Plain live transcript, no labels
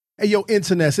Hey, yo,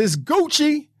 internets, it's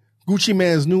Gucci. Gucci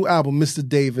Man's new album, Mr.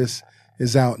 Davis,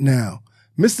 is out now.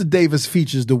 Mr. Davis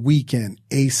features The Weeknd,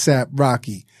 A$AP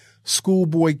Rocky,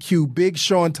 Schoolboy Q, Big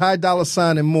Sean, Ty Dolla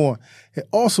 $ign, and more. It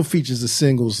also features the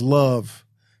singles Love,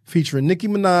 featuring Nicki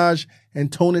Minaj,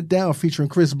 and Tone It Down, featuring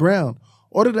Chris Brown.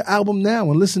 Order the album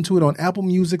now and listen to it on Apple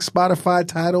Music, Spotify,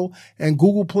 Tidal, and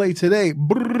Google Play today.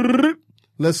 Brrr.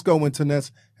 Let's go,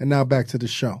 internets. And now back to the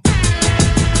show.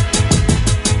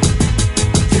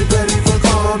 Get ready for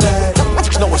combat.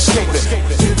 No escaping.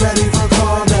 Get ready for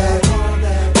combat.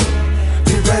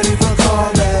 Get ready for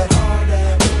combat.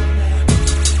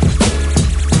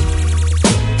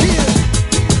 Yeah.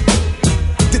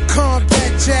 The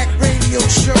Combat Jack Radio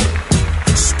Show.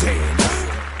 Stand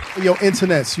up. Yo,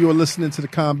 internets, you are listening to the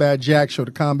Combat Jack Show,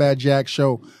 the Combat Jack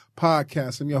Show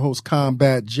podcast. I'm your host,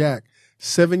 Combat Jack.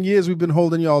 7 years we've been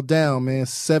holding y'all down, man.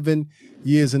 7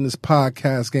 years in this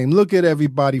podcast game. Look at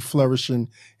everybody flourishing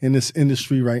in this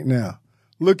industry right now.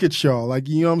 Look at y'all. Like,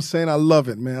 you know what I'm saying? I love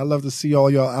it, man. I love to see all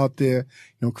y'all out there,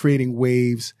 creating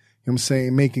waves, you know what I'm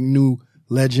saying? Making new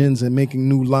legends and making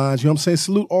new lines. You know what I'm saying?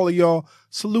 Salute all of y'all.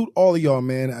 Salute all of y'all,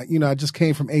 man. I just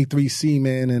came from A3C,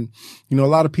 man. And, a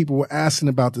lot of people were asking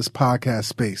about this podcast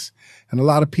space. And a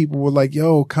lot of people were like,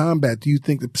 yo, Combat, do you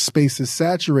think the space is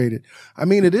saturated? I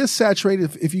mean, it is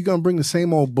saturated if you're going to bring the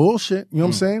same old bullshit. You know what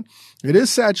I'm saying? It is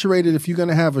saturated if you're going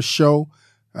to have a show,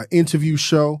 an interview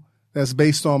show that's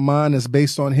based on mine, that's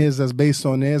based on his, that's based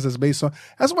on theirs,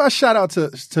 that's why I shout out to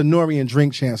Nori and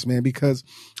Drink Champs, man, because,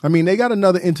 they got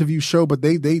another interview show, but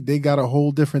they got a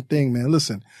whole different thing, man.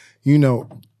 Listen,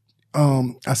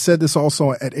 I said this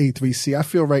also at A3C. I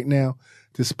feel right now,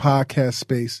 this podcast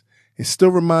space, it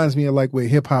still reminds me of like where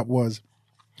hip hop was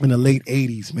in the late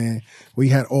 80s, man. We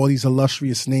had all these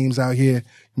illustrious names out here,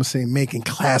 making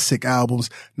classic albums,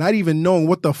 not even knowing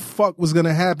what the fuck was going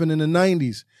to happen in the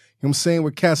 90s. You know what I'm saying?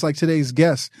 With cats like today's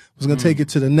guest was going to take it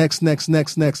to the next, bang,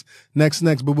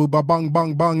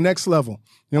 bang, bang, next level.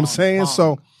 You know what I'm saying?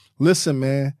 So listen,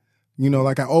 man,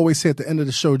 like I always say at the end of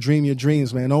the show, dream your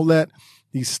dreams, man. Don't let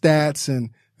these stats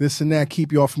and this and that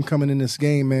keep y'all from coming in this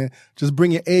game, man. Just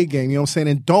bring your A game. You know what I'm saying?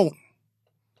 And don't.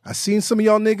 I seen some of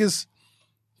y'all niggas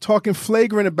talking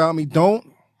flagrant about me. Don't.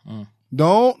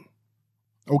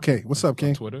 Okay. What's up, King?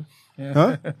 On Twitter. Yeah.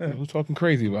 Huh? Who's talking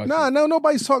crazy about you? No,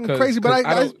 nobody's talking crazy, but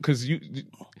because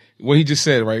what he just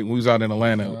said, right? We was out in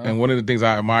Atlanta, and one of the things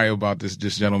I admire about this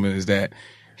gentleman is that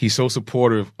he's so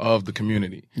supportive of the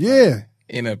community. Yeah.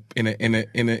 In a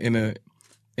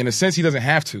sense, he doesn't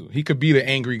have to. He could be the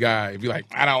angry guy. Be like,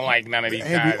 I don't like none of these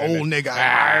angry guys. Old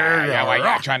nigga.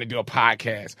 Y'all trying to do a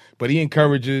podcast, but he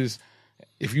encourages.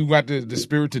 If you got the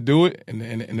spirit to do it and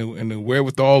the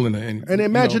wherewithal and the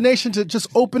imagination to just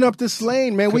open up this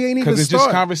lane, man, we ain't even start. Because it's just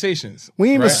conversations.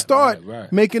 We ain't even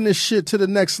start making this shit to the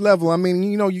next level. I mean,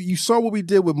 you saw what we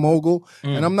did with Mogul,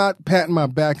 and I'm not patting my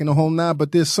back in the whole nine,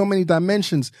 but there's so many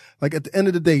dimensions. Like at the end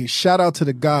of the day, shout out to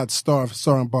the God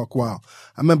Soren Buckwild.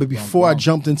 I remember before I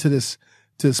jumped into this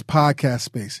podcast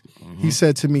space, he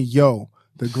said to me, yo,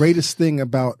 the greatest thing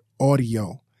about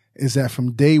audio is that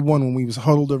from day one when we was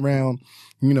huddled around,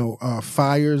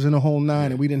 fires in the whole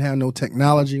nine, and we didn't have no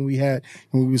technology. We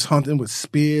was hunting with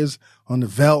spears on the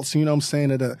velds, you know what I'm saying,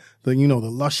 the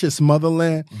luscious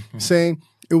motherland, saying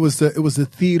it was the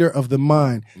theater of the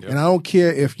mind. Yep. And I don't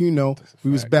care if,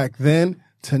 we was back then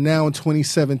to now in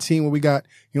 2017 where we got,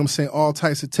 what I'm saying, all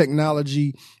types of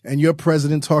technology and your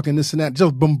president talking this and that,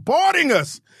 just bombarding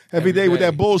us every day with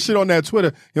that bullshit on that Twitter.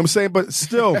 You know what I'm saying? But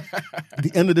still, at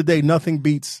the end of the day, nothing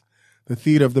beats the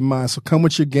theater of the mind. So come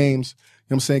with your games. You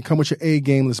know what I'm saying? Come with your A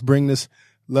game. Let's bring this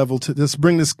level to, let's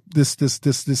bring this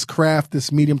craft, this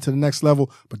medium to the next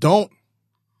level. But don't.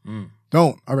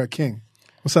 All right, King.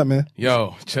 What's up, man?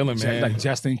 Yo, chilling, man. Like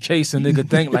just in case a nigga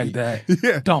think like that.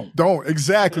 Yeah. Don't.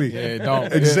 Exactly. Yeah,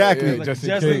 don't. Exactly. Yeah, just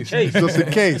in case. Just in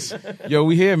case. Yo,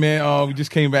 we here, man. We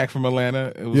just came back from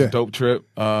Atlanta. It was a dope trip.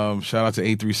 Shout out to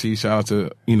A3C. Shout out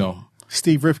to,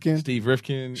 Steve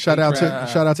Rifkin. Shout out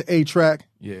to A-Track.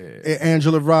 Yeah.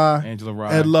 Angela Rye. Ed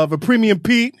Lover. Premium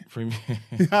Pete.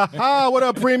 What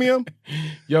up, Premium?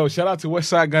 Yo, shout out to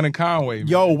Westside Gun and Conway. Man.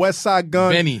 Yo, Westside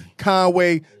Gun. Benny.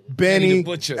 Conway. Benny.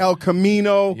 El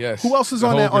Camino. Yes. Who else is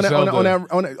on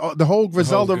the whole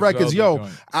Griselda records? Yo,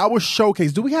 our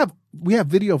showcase. Do we have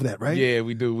video of that, right? Yeah,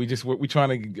 we do. We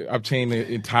trying to obtain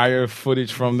the entire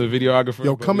footage from the videographer.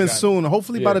 Yo, coming soon.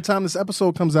 Hopefully by the time this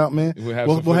episode comes out, man,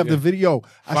 we'll have the video. Fire.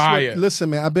 I swear,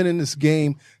 listen, man, I've been in this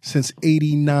game since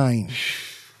 89.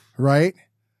 Right?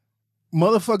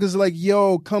 Motherfuckers like,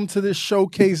 yo, come to this,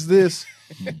 showcase this,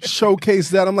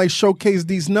 showcase that. I'm like, showcase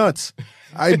these nuts.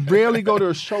 I rarely go to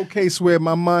a showcase where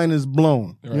my mind is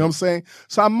blown. You know what I'm saying?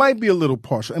 So I might be a little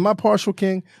partial. Am I partial,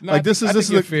 King? No, Like I think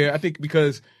you're fair. I think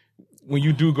because when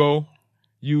you do go,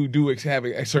 you do have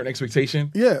a certain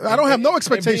expectation. Yeah, I don't have no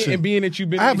expectation. And being that you've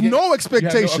been, I have no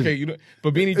expectation.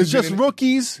 But being it's just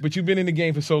rookies. But you've been in the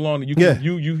game for so long that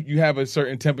you have a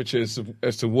certain temperature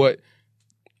as to what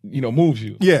moves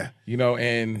you. Yeah,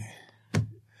 and.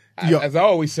 As I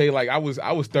always say, like I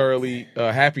was thoroughly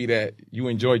happy that you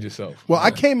enjoyed yourself. Well, I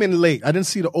came in late. I didn't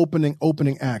see the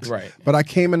opening acts. Right. But I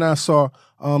came in and I saw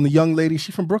the young lady.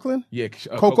 She from Brooklyn? Yeah.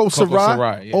 Coco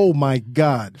Sarai. Yeah. Oh my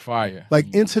God. Fire. Like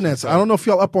internets. I don't know if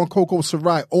y'all up on Coco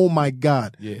Sarai. Oh my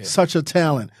God. Yeah. Such a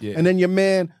talent. Yeah. And then your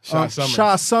man,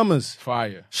 Sha Summers.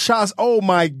 Fire. Oh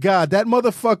my God. That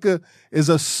motherfucker is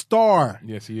a star.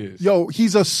 Yes, he is. Yo,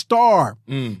 he's a star.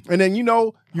 And then,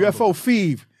 UFO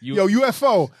Feeve. Yo,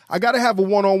 UFO, I got to have a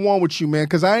one-on-one with you, man,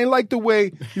 because I ain't like the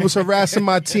way you was harassing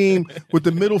my team with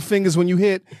the middle fingers when you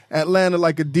hit Atlanta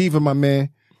like a diva, my man. You know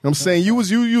what I'm saying? You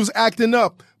was acting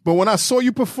up. But when I saw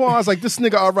you perform, I was like, this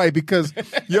nigga all right, because,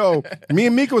 me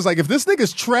and Mika was like, if this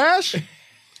nigga's trash,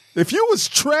 if you was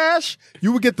trash,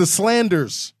 you would get the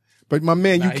slanders. But my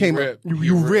man,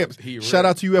 you ripped. Shout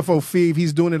out to UFO Feeve.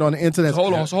 He's doing it on the internet. So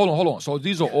hold on. So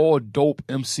these are all dope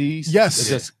MCs.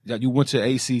 Yes. That you went to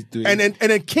AC3. And then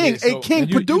King, King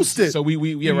produced it. So we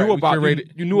knew about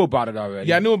it already.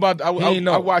 Yeah, I knew about. I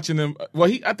watching them. Well,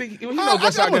 I think he knows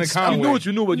West Side Gunna Conway. You knew what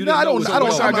you knew, but you didn't know. I don't.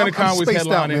 West Side Gunna Conway's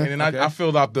headlining, and I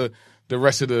filled out the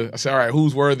rest of the. I said, all right,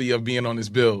 who's worthy of being on this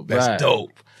bill? That's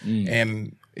dope.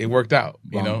 And it worked out,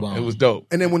 It was dope.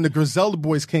 And then when the Griselda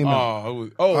Boys came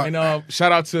out. And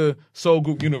shout out to Soul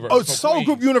Group Universe. Oh, Soul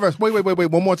Group Universe. Wait.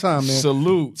 One more time, man.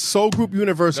 Salute. Soul Group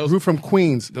Universe grew from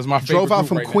Queens. That's my favorite Drove out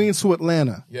from right Queens to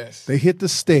Atlanta. Yes. They hit the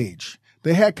stage.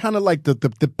 They had kind of like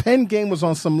the pen game was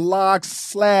on some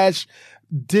locks /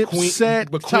 Dipset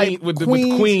type with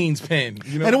Queen's pen.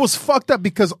 And it was fucked up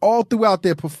because all throughout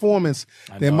their performance,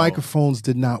 their microphones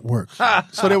did not work.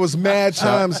 So there was mad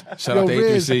times. Shout out to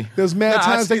A3C. There was mad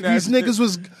times that these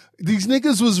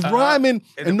niggas was rhyming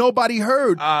and nobody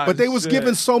heard, but they was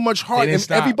giving so much heart, and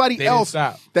everybody else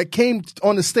that came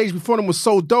on the stage before them was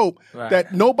so dope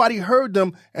that nobody heard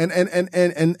them. And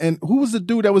who was the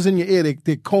dude that was in your ear?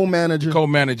 The co-manager.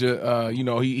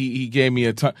 He gave me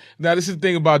a ton. Now this is the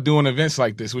thing about doing events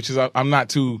like this, which is I'm not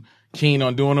too keen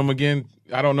on doing them again.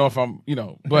 I don't know if I'm,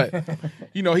 but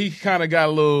he kind of got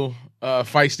a little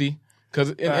feisty.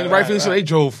 Because rightfully so, they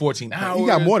drove 14 hours. He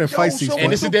got more than feisty.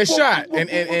 And this is their shot. And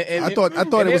I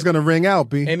thought it was gonna ring out,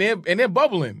 B. And they're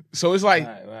bubbling. So it's like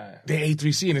they're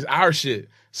A3C and it's our shit.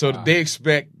 So they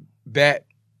expect that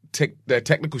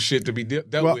technical shit to be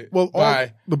dealt with.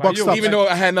 The buck stops. Even though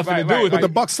I had nothing to do with it. But the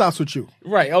buck stops with you.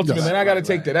 Right, ultimately. And I got to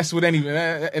take that. That's what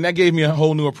and that gave me a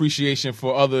whole new appreciation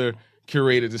for other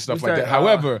curators and stuff like that.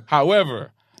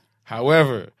 However,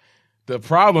 the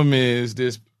problem is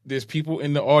there's people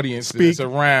in the audience that's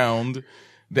around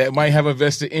that might have a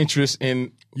vested interest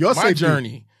in my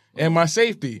journey and my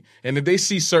safety. And if they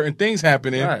see certain things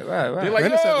happening, they're like,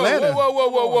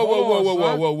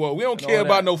 whoa. We don't care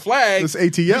about no flags.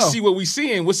 It's ATL. We see what we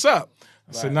seeing. What's up?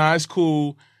 I said, nah, it's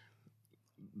cool.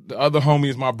 The other homie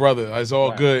is my brother. It's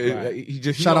all good. He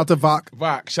just shout out to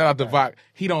Vok. Shout out to Vok.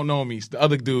 He don't know me. It's the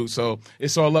other dude. So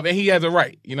it's all love. And he has a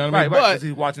right. You know what I mean? But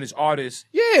he's watching his artists.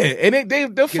 Yeah. And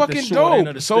they're fucking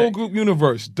dope. Soul Group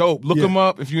Universe. Dope. Look them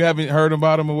up if you haven't heard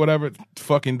about them or whatever.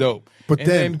 Fucking dope. But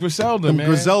then Griselda, man.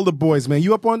 Griselda boys, man.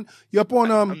 You up on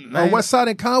West Side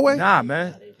and Conway? Nah,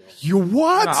 man. You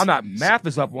what? I'm not. Math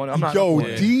is up on it. I'm not.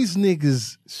 These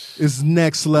niggas is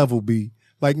next level, B.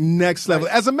 Like next level.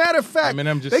 As a matter of fact,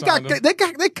 they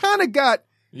kind of got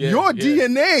your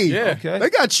DNA. Yeah. Okay.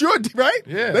 They got your right.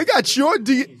 Yeah. They got your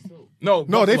DNA.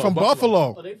 No, they from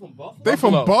Buffalo. Oh, they from Buffalo? They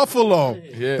from Buffalo.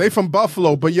 Yeah. They from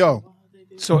Buffalo. But so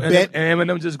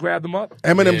Eminem just grabbed them up.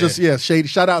 Eminem shady.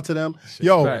 Shout out to them.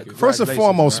 First and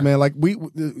foremost, man. Like we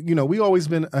always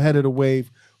been ahead of the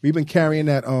wave. We've been carrying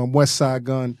that West Side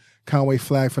Gun Conway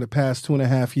flag for the past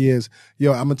 2.5 years. I'm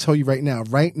gonna tell you right now.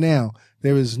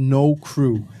 There is no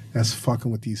crew that's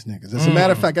fucking with these niggas. As a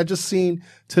matter of fact, I just seen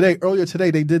earlier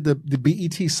today, they did the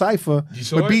BET Cypher,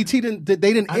 but BET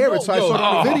didn't air it, so I saw it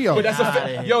on the video. But that's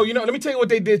let me tell you what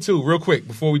they did too, real quick,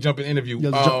 before we jump in the interview.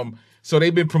 So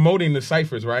they've been promoting the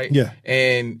Cyphers, right? Yeah.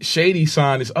 And Shady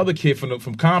signed this other kid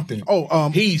from Compton.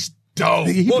 He's dope.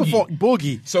 He performed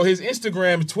Boogie. So his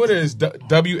Instagram, Twitter is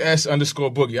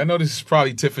WS_Boogie. I know this is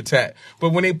probably tit for tat, but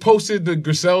when they posted the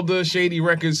Griselda Shady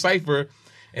Records Cypher,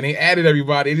 and they added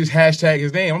everybody, they just hashtag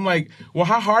his name. I'm like, well,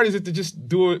 how hard is it to just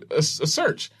do a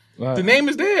search? Right. The name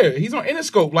is there. He's on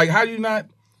Interscope. Like, how do you not?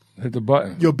 Hit the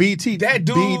button. Yo, BT, That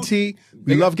dude- BT,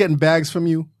 we love getting bags from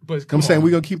you. But I'm saying on.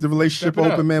 we're going to keep the relationship Step it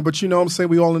open, up. man. But you know what I'm saying?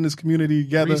 We all in this community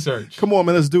together. Research. Come on,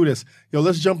 man. Let's do this. Yo,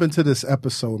 let's jump into this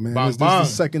episode, man. Bang, This is bang. the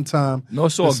second time. No,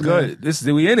 it's all Listen, good. man. This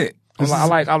is we in it. I'm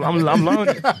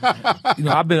learning. You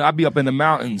know, I be up in the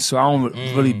mountains, so I don't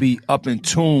really be up in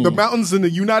tune. The mountains in the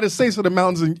United States or the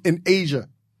mountains in Asia?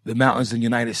 The mountains in the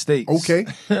United States. Okay.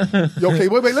 Okay,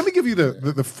 wait. Let me give you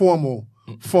the formal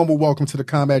welcome to the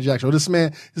Combat Jack Show. This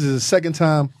man, this is his second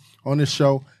time on this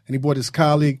show, and he brought his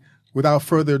colleague. Without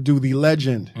further ado, the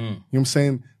legend. You know what I'm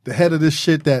saying? The head of this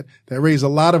shit that raised a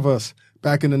lot of us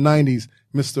back in the 90s,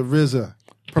 Mr. RZA.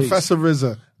 Professor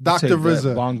RZA, Dr. Take that.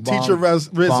 RZA, Bong, bong. Teacher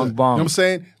RZA. Bong, You know bong. what I'm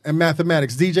saying? And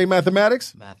Mathematics. DJ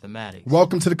Mathematics, Mathematics.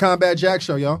 welcome to the Combat Jack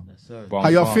Show, y'all. Yes, sir. Bong, How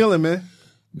y'all bong. feeling, man?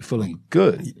 We feeling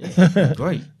good.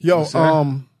 Great. Yo, sir.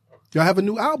 y'all have a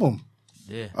new album.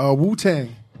 Yeah.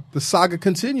 Wu-Tang. The saga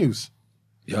continues.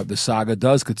 Yep, the saga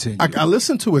does continue. I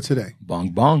listened to it today. Bong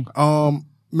bong.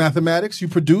 Mathematics, you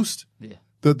produced Yeah.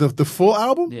 the full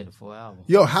album? Yeah, the full album.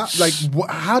 Yo,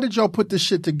 how did y'all put this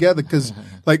shit together? Because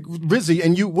like RZA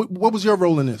and you, what was your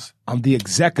role in this? I'm the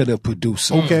executive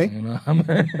producer. Okay, You know what I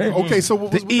mean? okay. So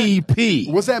The EP.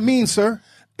 what's that mean, sir?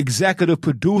 Executive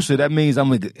producer. That means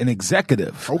I'm an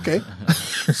executive. Okay.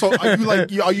 So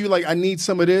are you like I need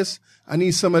some of this, I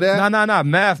need some of that. No.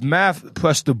 Math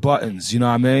pressed the buttons. You know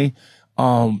what I mean?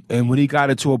 And when he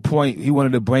got it to a point, he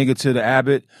wanted to bring it to the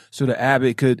Abbott, so the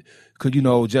Abbott could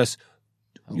just,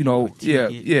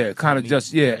 kind of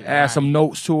just add some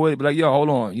notes to it. Be like, yo, hold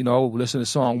on, listen to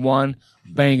song 1,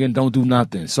 banging, don't do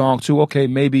nothing. Song 2, okay,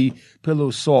 maybe put a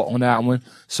little salt on that one.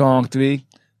 Song 3,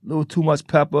 a little too much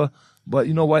pepper, but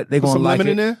you know what? They're gonna some like lemon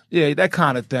it. in there? Yeah, that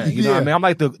kind of thing. You know what I Yeah. mean? I'm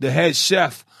like the head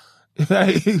chef.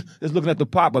 Just looking at the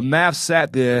pot, but Math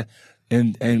sat there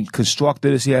and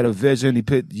constructed this. He had a vision. He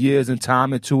put years and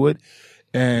time into it.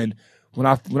 And when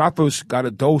I first got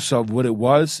a dose of what it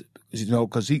was,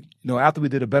 because after we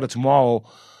did a Better Tomorrow,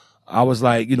 I was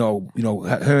like,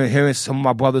 hearing some of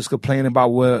my brothers complaining about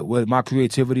where my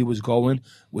creativity was going,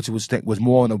 which was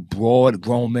more on a broad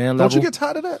grown man level. Don't you get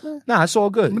tired of that, man? Nah, it's all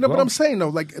good. No, but I'm saying though,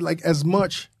 like as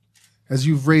much as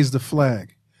you've raised the flag,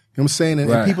 you know what I'm saying, and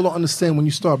Right. people don't understand when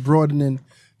you start broadening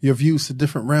your views to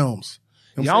different realms.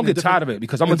 You know Yeah, I what don't I'm saying? get tired of it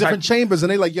because I'm in a type. different chambers,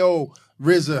 and they like, yo,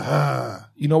 RZA.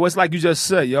 It's like you just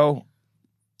said, yo.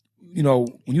 When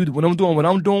I'm doing what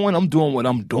I'm doing, I'm doing what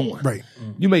I'm doing. Right.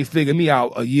 You may figure me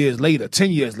out 10 years later.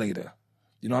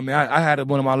 You know what I mean? I had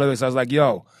one of my lyrics. I was like,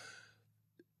 yo,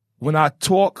 when I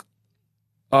talk,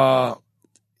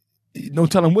 no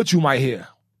telling what you might hear.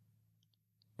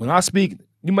 When I speak,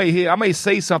 I may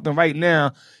say something right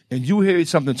now, and you hear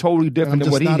something totally I'm different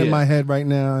than just what he not in hears. my head right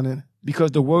now, and then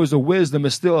Because the words of wisdom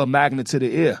is still a magnet to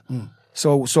the ear.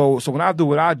 So when I do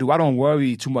what I do, I don't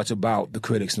worry too much about the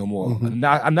critics no more. And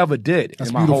I never did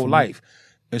in my beautiful, whole life.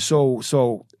 And so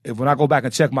when I go back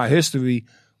and check my history,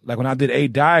 like when I did A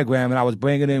Diagram and I was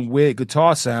bringing in weird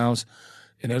guitar sounds,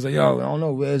 and it was like, yo, I don't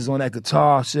know, where's on that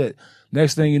guitar shit.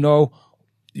 Next thing you know,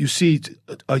 you see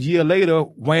a year later,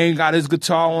 Wayne got his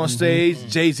guitar on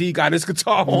stage, Jay-Z got his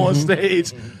guitar on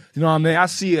stage. You know what I mean? I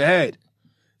see ahead.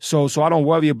 So I don't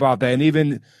worry about that. And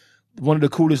even one of the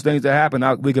coolest things that happened,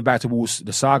 we get back to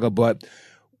the saga, but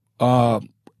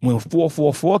when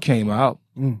 444 came out,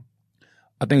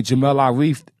 I think Jamel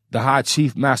Arif, the High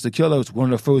Chief Master Killer, was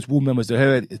one of the first Wu members to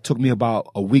hear it. It took me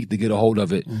about a week to get a hold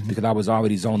of it because I was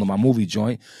already zoned on my movie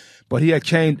joint. But he had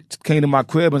came to my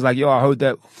crib and was like, yo, I heard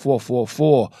that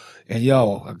 444. And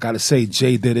yo, I gotta say,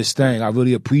 Jay did his thing. I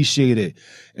really appreciate it.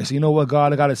 And so, you know what,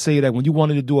 God, I gotta say that when you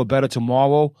wanted to do a Better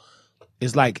Tomorrow,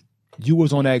 it's like you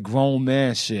was on that grown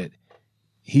man shit.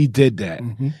 He did that.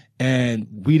 And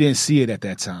we didn't see it at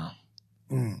that time.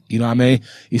 You know what I mean?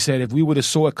 He said if we would have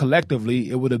saw it collectively,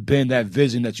 it would have been that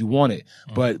vision that you wanted.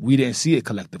 But we didn't see it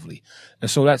collectively. And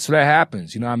so that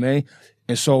happens, you know what I mean?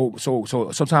 And so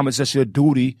sometimes it's just your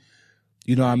duty,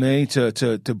 you know what I mean,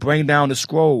 to bring down the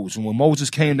scrolls. And when Moses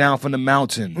came down from the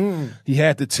mountain, he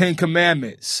had the 10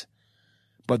 Commandments.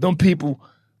 But them people,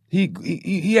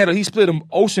 he split an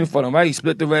ocean for them, right? He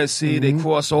split the Red Sea, they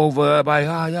cross over, everybody,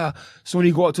 yeah. So when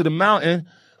he go up to the mountain,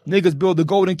 niggas build the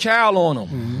golden cow on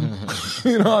him.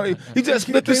 You know what I mean? He just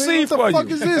split the sea for you. What the fuck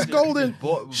is this golden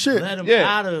shit? Let him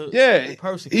Yeah. out of Yeah.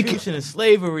 persecution and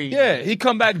slavery. Yeah, he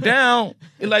come back down,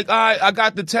 and like, all right, I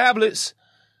got the tablets.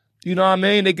 You know what I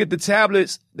mean? They get the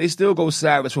tablets, they still go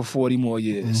savage for 40 more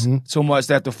years. So much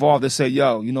that the father said,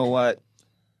 yo, you know what?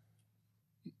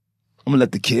 I'm gonna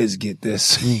let the kids get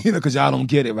this, because y'all don't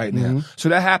get it right now. So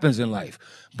that happens in life.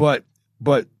 But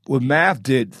what Math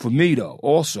did for me though,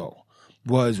 also,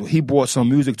 was he brought some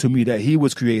music to me that he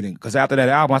was creating. Because after that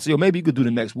album, I said, yo, maybe you could do the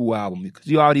next Wu album. Because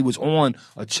he already was on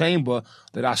a chamber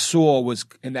that I saw was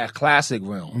in that classic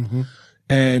realm.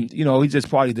 And, you know, he just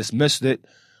probably dismissed it.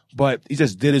 But he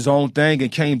just did his own thing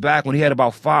and came back when he had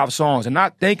about 5 songs. And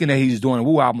not thinking that he was doing a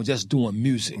Wu album, just doing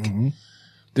music.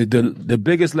 The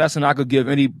biggest lesson I could give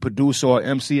any producer or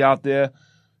MC out there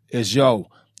is, yo,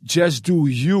 just do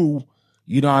you.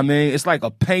 You know what I mean? It's like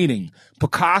a painting.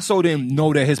 Picasso didn't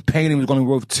know that his painting was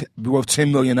going to be worth $10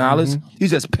 million. He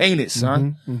just painted,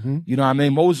 son. You know what I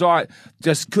mean? Mozart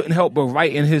just couldn't help but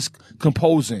write in his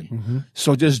composing.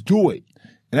 So just do it.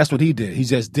 And that's what he did. He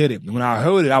just did it. And when I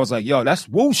heard it, I was like, yo, that's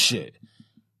Wu shit.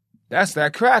 That's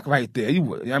that crack right there.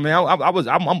 I mean,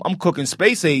 I'm cooking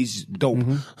space age dope.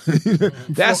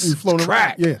 That's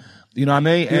crack. Yeah. You know what I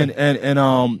mean?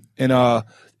 Yeah.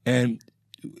 And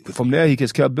from there, he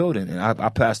just kept building, and I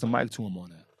passed the mic to him on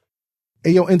that.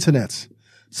 Hey, yo, internets.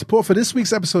 Support for this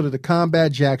week's episode of the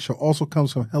Combat Jack Show also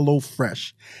comes from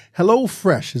HelloFresh.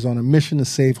 HelloFresh is on a mission to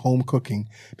save home cooking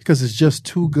because it's just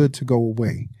too good to go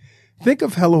away. Think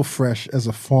of HelloFresh as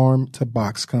a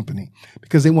farm-to-box company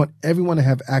because they want everyone to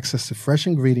have access to fresh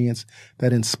ingredients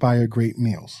that inspire great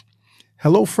meals.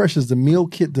 HelloFresh is the meal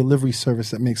kit delivery service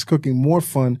that makes cooking more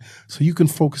fun so you can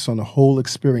focus on the whole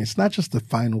experience, not just the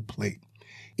final plate.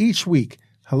 Each week,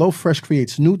 HelloFresh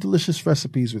creates new delicious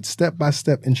recipes with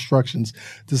step-by-step instructions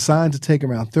designed to take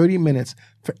around 30 minutes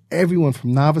for everyone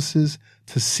from novices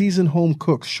to seasoned home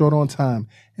cooks short on time,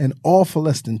 and all for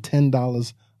less than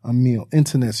 $10 a meal.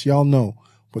 Internets, y'all know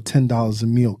what $10 a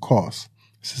meal costs.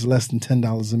 This is less than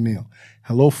 $10 a meal.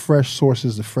 HelloFresh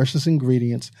sources the freshest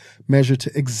ingredients, measured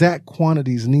to exact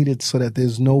quantities needed so that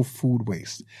there's no food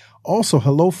waste. Also,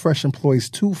 HelloFresh employs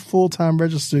 2 full-time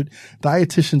registered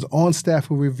dietitians on staff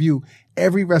who review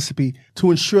every recipe to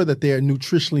ensure that they are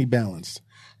nutritionally balanced.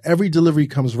 Every delivery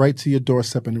comes right to your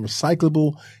doorstep in a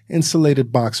recyclable,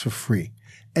 insulated box for free.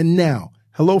 And now,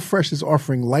 HelloFresh is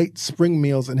offering light spring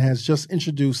meals and has just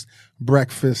introduced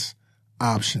breakfast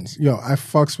options. Yo, I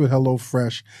fucks with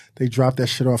HelloFresh. They drop that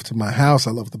shit off to my house.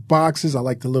 I love the boxes. I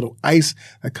like the little ice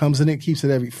that comes in it, keeps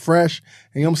it every fresh.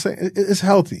 And you know what I'm saying? It's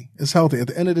healthy. It's healthy. At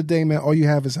the end of the day, man, all you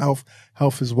have is health.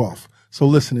 Health is wealth. So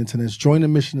listen, internets, join the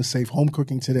mission to save home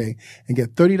cooking today and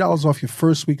get $30 off your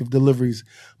first week of deliveries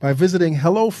by visiting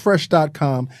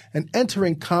HelloFresh.com and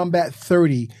entering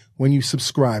Combat30 when you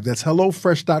subscribe. That's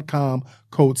HelloFresh.com,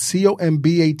 code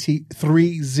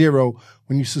COMBAT30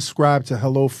 when you subscribe to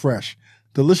HelloFresh.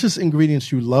 Delicious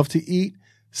ingredients you love to eat,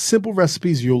 simple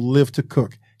recipes you'll live to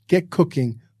cook. Get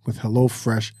cooking with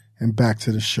HelloFresh, and back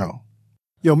to the show.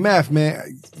 Yo, Math, man,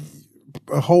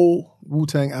 a whole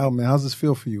Wu-Tang album, man. How's this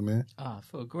feel for you, man? I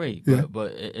feel great. Yeah.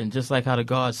 But and just like how the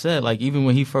God said, like even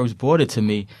when he first brought it to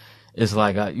me, it's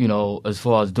like, as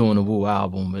far as doing the Wu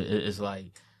album, it's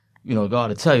like, God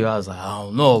to tell you, I was like, I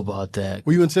don't know about that.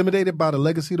 Were you intimidated by the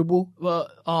legacy of the Wu? Well,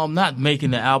 not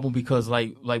making the album because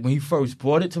like when he first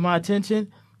brought it to my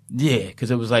attention, yeah,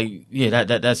 because it was like, yeah,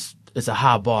 that's it's a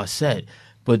high bar set.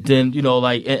 But then,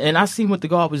 and I seen what the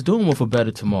God was doing with A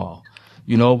Better Tomorrow.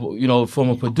 From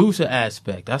a producer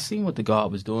aspect, I seen what the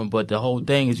God was doing, but the whole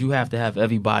thing is you have to have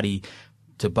everybody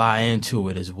to buy into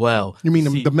it as well. You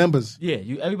mean the members? Yeah,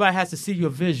 everybody has to see your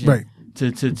vision, right,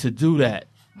 to do that.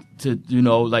 To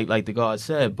like the God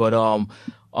said, but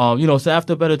so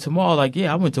after Better Tomorrow, like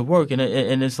I went to work and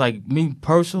it's like me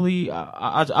personally,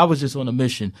 I was just on a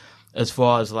mission as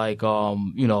far as like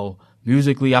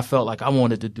musically, I felt like I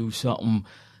wanted to do something,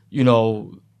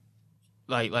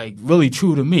 like really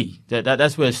true to me.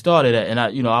 That's where it started at, and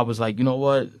I was like, you know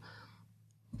what,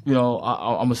 I'm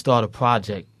gonna start a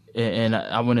project, and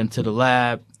I went into the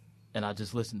lab and I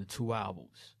just listened to 2 albums.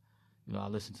 I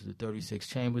listened to the 36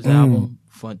 Chambers album,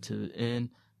 front to end.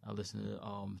 I listened to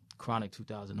Chronic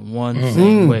 2001,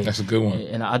 same way. That's a good one.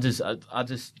 And I just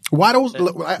why those?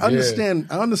 I understand.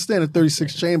 I understand the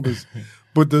 36 Chambers,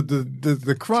 but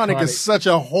the Chronic is such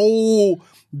a whole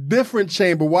different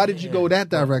chamber. Why did you go that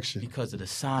direction? Because of the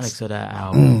sonics of that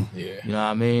album. You know what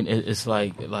I mean? It's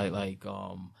like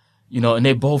and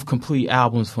they're both complete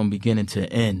albums from beginning to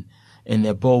end. And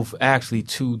they're both actually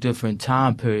 2 different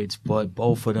time periods, but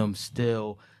both of them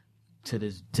still, to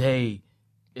this day,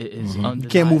 is undeniable. You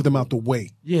can't move them out the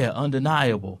way. Yeah,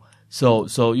 undeniable. So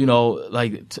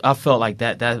I felt like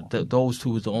that those 2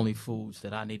 was the only foods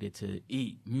that I needed to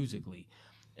eat musically.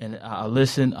 And I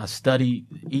listened, I studied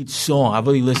each song. I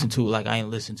really listened to it like I ain't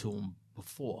listened to them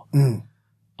before.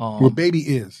 Well,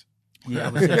 Baby Ears. Yeah,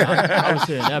 I was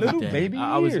hearing everything. Little baby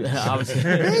I was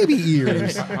Baby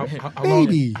Ears.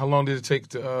 How long did it take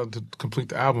to complete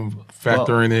the album?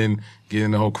 Factoring in getting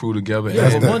the whole crew together.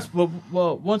 Yeah,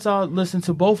 once I listened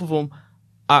to both of them,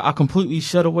 I completely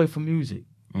shut away from music.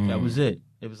 That was it.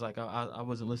 It was like I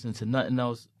wasn't listening to nothing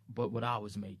else but what I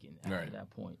was making at that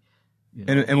point. You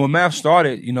know? And when Math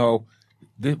started, you know,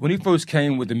 when he first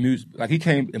came with the music, like he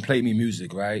came and played me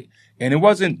music, right? And it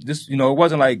wasn't this, you know, it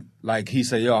wasn't like he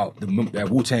said, yo, that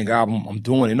Wu-Tang album, I'm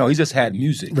doing it. No, he just had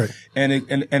music. Right. And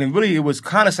it really, it was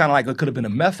kind of sounding like it could have been a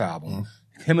Meth album.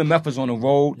 Him and Meth was on the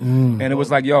road, and it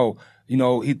was like, yo, you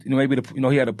know, maybe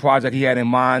he had a project he had in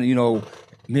mind, you know,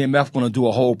 me and Meth gonna do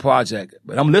a whole project.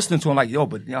 But I'm listening to him like, yo,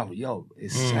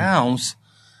 it sounds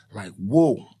like,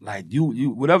 whoa, like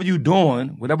you, whatever you doing,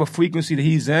 whatever frequency that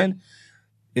he's in,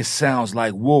 it sounds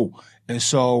like whoa. And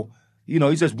so, you know,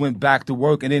 he just went back to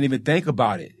work and didn't even think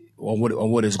about it or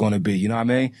what it's going to be. You know what I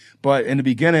mean? But in the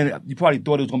beginning, you probably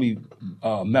thought it was going to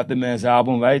be Method Man's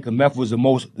album, right? Because Meth was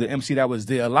the MC that was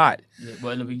there a lot. Yeah, but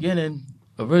in the beginning,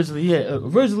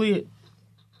 originally,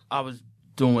 I was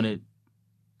doing it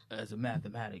as a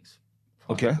mathematics.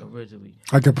 Okay. Originally,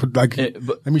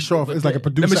 let me show off. It's like a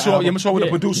producer. Let me show what a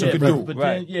producer can do. But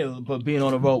right. then, but being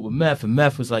on the road with Meth, and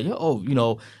Meth was like, you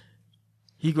know,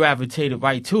 he gravitated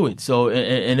right to it. So,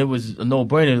 and it was a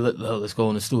no-brainer. Let's go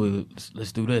in the studio.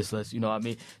 Let's do this. You know what I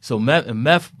mean? So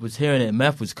Meth was hearing it, and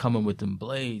Meth was coming with them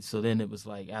blades. So then it was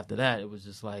like, after that, it was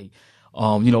just like,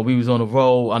 you know, we was on the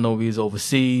road. I know we was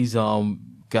overseas.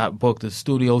 Got booked a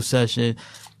studio session.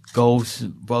 Ghost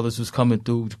Brothers was coming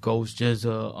through. Ghost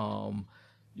Jizza,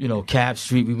 you know, Cap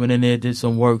Street. We went in there, did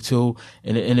some work too,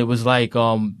 and it was like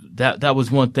that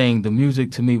was one thing. The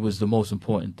music to me was the most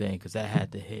important thing because that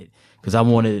had to hit. Because I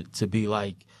wanted it to be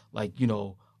like you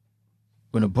know,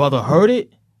 when a brother heard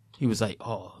it, he was like,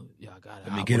 oh yeah, I got it.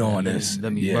 Let me get on this.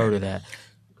 Let me murder that.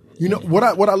 You know what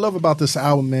I love about this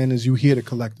album, man, is you hear the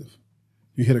collective.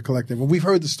 You hear the collective. And we've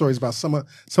heard the stories about some of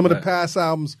the past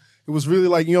albums. It was really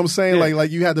like, you know what I'm saying? Yeah.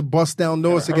 Like you had to bust down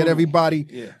doors to get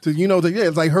everybody to, you know,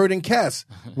 it's like herding cats.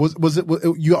 Was it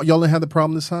y'all didn't have the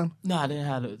problem this time? No, I didn't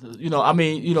have it. You know, I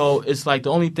mean, you know, it's like the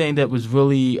only thing that was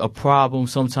really a problem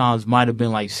sometimes might have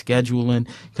been like scheduling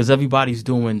because everybody's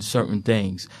doing certain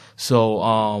things.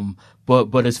 So,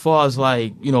 but as far as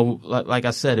like, you know, like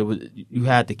I said, you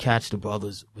had to catch the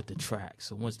brothers with the track.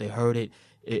 So once they heard it,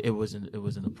 it wasn't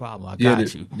a problem. I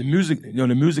got you. The music, you know,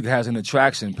 the music has an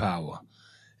attraction power.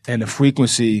 And the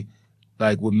frequency,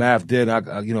 like what Math did,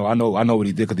 I know what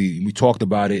he did because we talked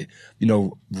about it. You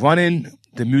know, running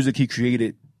the music he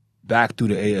created back through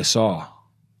the ASR.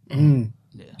 You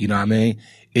know what I mean?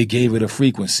 It gave it a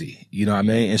frequency. You know what I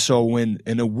mean? And so and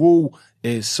the Wu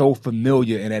is so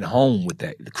familiar and at home with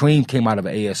that. The Cream came out of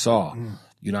an ASR.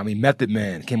 You know what I mean? Method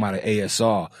Man came out of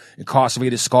ASR.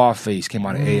 Incarcerated Scarface came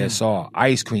out of ASR.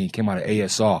 Ice Cream came out of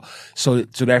ASR. So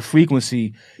that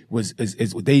frequency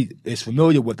is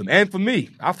familiar with them. And for me,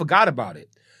 I forgot about it.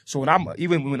 So when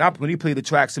he played the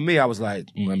tracks to me, I was like,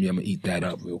 I'm gonna eat that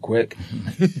up real quick.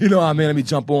 You know what I mean? Let me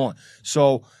jump on.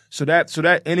 So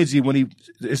that energy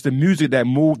it's the music that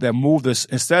moved us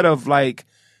instead of like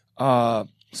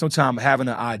sometimes having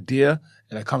an idea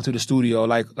and I come to the studio,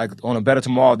 like on A Better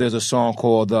Tomorrow, there's a song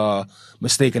called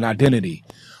Mistaken Identity,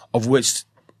 of which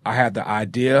I had the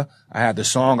idea, I had the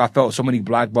song. I felt so many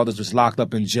black brothers was locked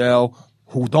up in jail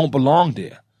who don't belong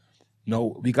there. You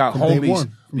know, we got homies.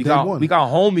 We got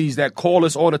homies that call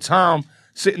us all the time,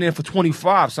 sitting there for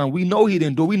 25, son. We know he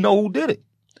didn't do it. We know who did it.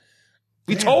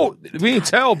 We didn't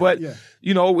tell, but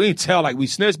you know, we didn't tell like we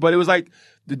snitched, but it was like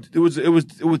it was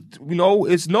you know,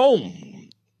 it's known.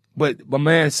 But my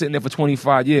man's sitting there for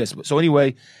 25 years. So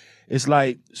anyway, it's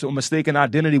like, so Mistaken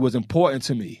Identity was important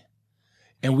to me.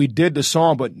 And we did the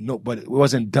song, but it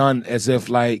wasn't done as if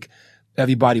like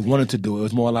everybody wanted to do it. It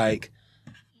was more like,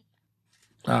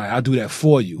 all right, I'll do that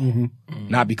for you.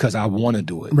 Not because I want to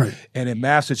do it. Right. And in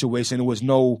Math's situation, there was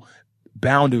no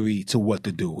boundary to what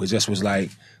to do. It just was like,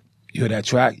 you hear that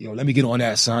track? Yo, let me get on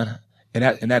that, son.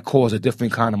 And that caused a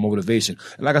different kind of motivation.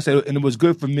 And like I said, and it was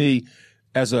good for me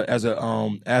as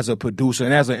a producer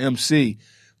and as an MC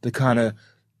to kind of,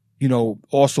 you know,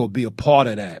 also be a part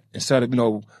of that instead of, you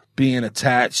know, being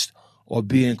attached or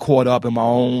being caught up in my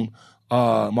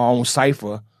own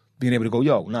cipher, being able to go,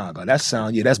 yo, nah, God, that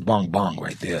sound, that's bong bong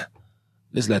right there.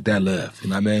 Let's let that live. You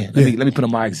know what I mean? Let me put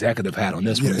on my executive hat on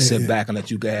this one and sit back and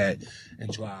let you go ahead and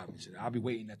drive and shit. I'll be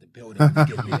waiting at the building to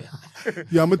get there.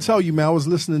 Yeah, I'm gonna tell you, man, I was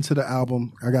listening to the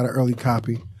album. I got an early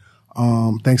copy.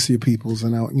 Thanks to your peoples.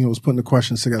 And I, was putting the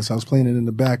questions together. So I was playing it in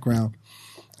the background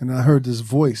and I heard this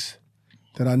voice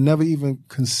that I never even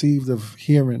conceived of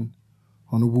hearing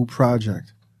on the Wu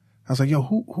project. I was like, yo,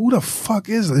 who the fuck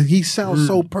is it? He sounds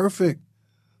so perfect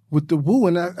with the Wu,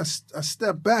 and I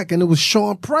stepped back, and it was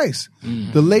Sean Price,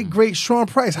 the late great Sean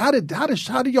Price. How did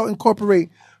y'all incorporate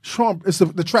Sean? It's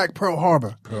the track Pearl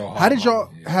Harbor. How did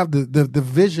y'all have the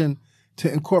vision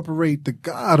to incorporate the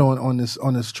God on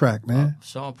this track, man?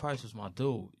 Sean Price was my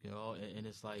dude, and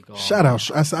it's like shout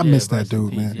out. I miss that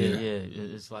dude, man. Yeah,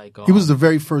 it's like he was the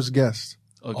very first guest.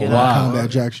 Wow. Combat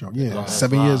Jack Show. Yeah,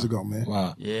 7 years ago, man.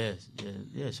 Wow. Yeah.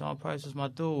 Sean Price was my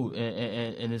dude,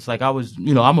 and it's like I was,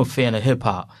 I'm a fan of hip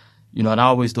hop, and I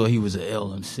always thought he was an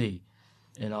ill MC.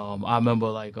 And I remember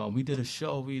like we did a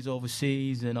show. We was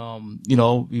overseas, and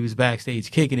we was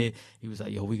backstage kicking it. He was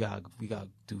like, "Yo, we got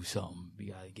do something. We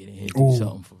got to get in here, do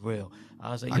something for real." I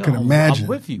was like, "Yo, I can imagine. I'm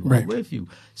with you. Right. I'm with you."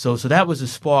 So that was a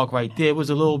spark right there. It was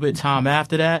a little bit time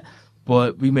after that,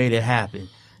 but we made it happen.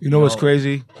 You know what's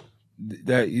crazy?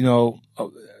 That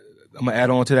I'm gonna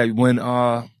add on to that when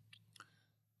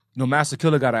Master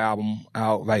Killer got an album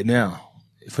out right now.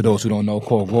 For those who don't know,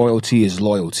 called "Royalty Is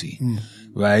Loyalty,"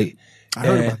 right? I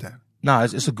heard about that. Nah,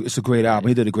 it's a great album.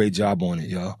 He did a great job on it,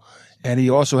 yo. And he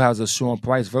also has a Sean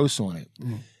Price verse on it.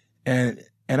 And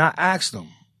I asked him,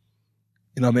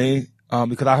 you know what I mean?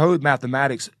 Because I heard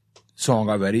Mathematics song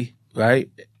already, right?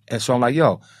 And so I'm like,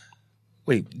 yo,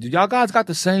 wait, y'all guys got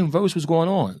the same verse? What's going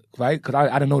on, right? Because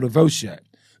I didn't know the verse yet.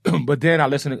 But then I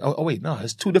listened to, oh wait, no,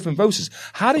 it's two different verses.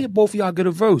 How did both of y'all get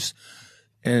a verse?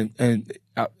 And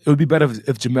it would be better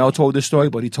if Jamel told this story,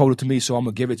 but he told it to me, so I'm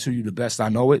going to give it to you the best I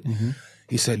know it.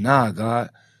 He said, nah, God,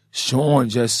 Sean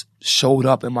just showed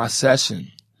up in my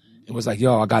session. It was like,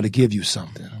 yo, I got to give you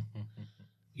something.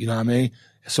 You know what I mean?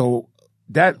 So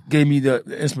that gave me the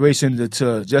inspiration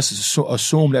to just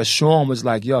assume that Sean was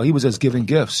like, yo, he was just giving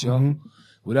gifts, yo.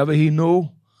 Whatever he knew,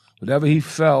 whatever he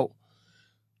felt,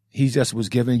 he just was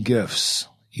giving gifts.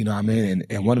 You know what I mean?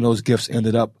 And one of those gifts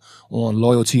ended up on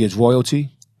Loyalty Is Royalty,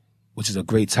 which is a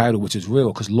great title, which is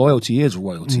real, because loyalty is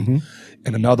royalty.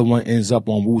 And another one ends up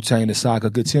on Wu-Tang, The Saga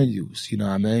Continues. You know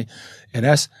what I mean? And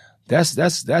that's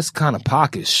kind of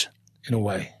pockish in a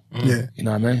way. Yeah. You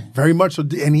know what I mean? Very much so.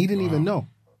 And he didn't even know.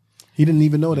 He didn't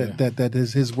even know that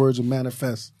his words would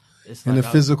manifest in the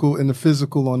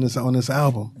physical on this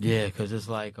album. Yeah, because it's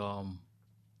like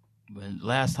when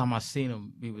last time I seen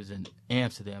him, he was in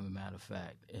Amsterdam, as a matter of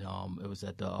fact, and it was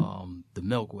at the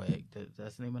Milkway.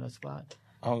 That's the name of that spot.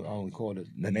 I don't recall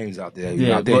the names out there.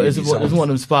 Yeah, but it's one of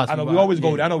them spots. I know we always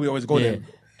go. I know we always go there.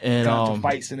 And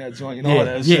fights in that joint, all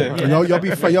that shit.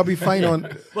 Y'all be fighting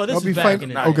on. Well, this y'all be is back fighting.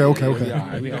 in the Okay.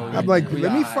 Yeah, I'm like,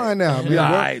 let me find out.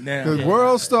 Now.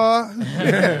 World Star.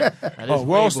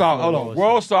 World Star. Hold on.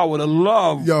 World Star would have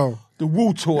loved the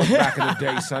Wu tour back in the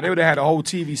day, son. They would have had a whole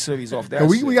TV series off that.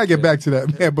 We gotta get back to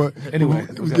that, man. But anyway,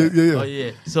 yeah. Oh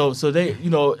yeah. So they,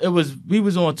 we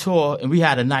was on tour and we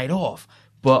had a night off,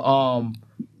 but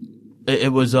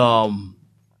it was I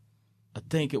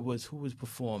think it was who was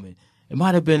performing. It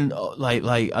might have been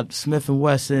like Smith and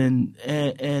Wesson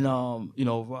and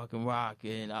Rock and Rock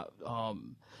and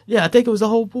I think it was the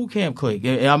whole boot camp clique.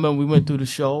 And I remember we went through the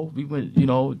show. We went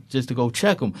just to go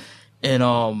check them. And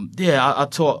I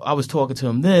was talking to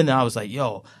him then. And I was like,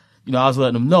 yo, I was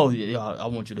letting him know, I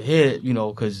want you to hear it,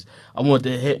 because I wanted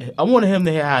him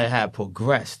to hear how it had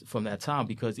progressed from that time.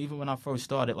 Because even when I first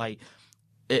started, like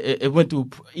it went through,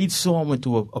 each song went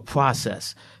through a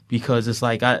process. Because it's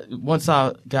like once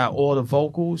I got all the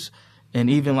vocals and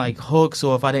even like hooks,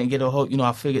 or if I didn't get a hook,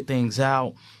 I figured things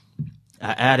out.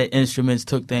 I added instruments,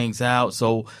 took things out.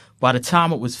 So by the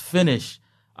time it was finished,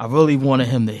 I really wanted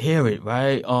him to hear it,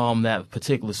 right? That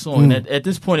particular song. And at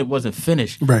this point, it wasn't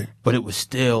finished, right? But it was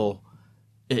still,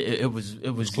 it was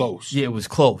close. Yeah, it was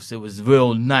close. It was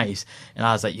real nice. And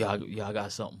I was like, yo, I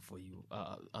got something for you.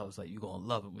 I was like, you're gonna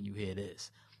love it when you hear this.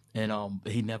 And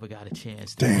he never got a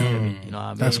chance to hear it. You know what I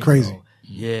mean? That's crazy. So,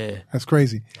 yeah. That's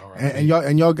crazy. Right. And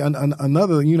y'all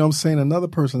another, another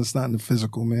person that's not in the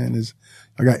physical, man, is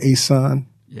I got Asan.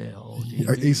 Yeah,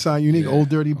 Asan Unique, Old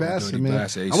Dirty Bastard, man.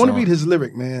 I want to read his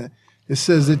lyric, man. It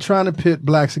says they're trying to pit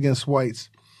blacks against whites,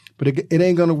 but it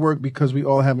ain't gonna work because we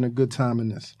all having a good time in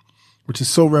this. Which is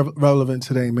so relevant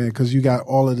today, man, because you got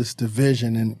all of this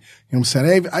division, and what I'm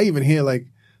saying. I even hear like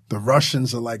the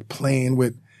Russians are like playing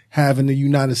with having the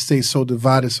United States so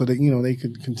divided so that, they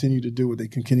could continue to do what they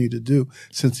continue to do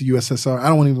since the USSR. I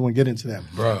don't even want to get into that.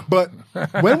 Bruh. But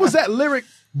when was that lyric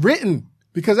written?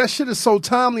 Because that shit is so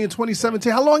timely in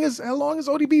 2017. How long has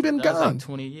ODB been gone? Was like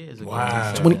 20 years ago.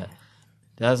 Wow. 20.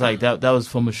 That was like that was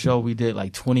from a show we did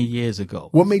like 20 years ago.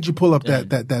 What made you pull up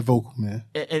that vocal, man?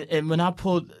 And when I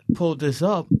pulled this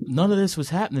up, none of this was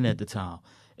happening at the time.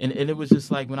 And it was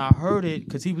just like when I heard it,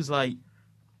 because he was like,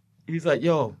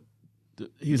 yo,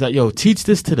 teach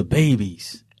this to the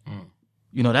babies.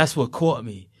 That's what caught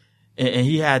me. and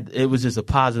he had, it was just a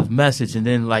positive message. And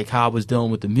then like how I was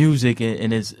dealing with the music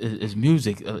and his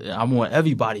music, I want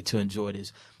everybody to enjoy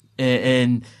this.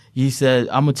 And he said,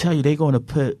 I'm gonna tell you, they're gonna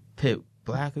pit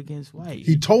black against white.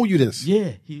 He told you this.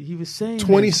 Yeah, he was saying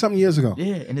 20-something years ago.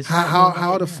 Yeah, and it's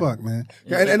how the fuck, man?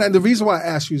 And the reason why I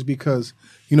asked you is because,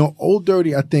 you know, Old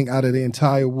Dirty, I think out of the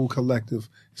entire Wu collective,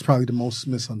 is probably the most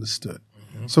misunderstood.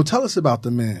 Mm-hmm. So tell us about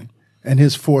the man and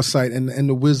his foresight and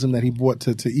the wisdom that he brought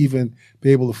to even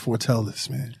be able to foretell this,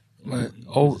 man.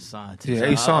 Asan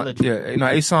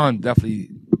definitely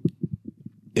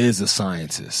is a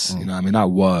scientist. You know what I mean? I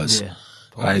was. Yeah.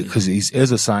 Right, because he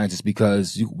is a scientist,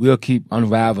 because we'll keep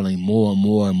unraveling more and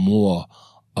more and more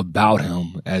about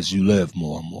him as you live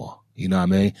more and more. You know what I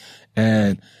mean?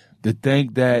 And to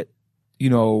think that,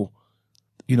 some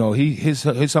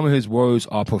of his words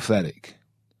are prophetic.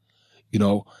 You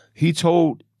know, he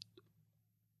told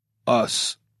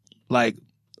us, like,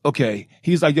 okay,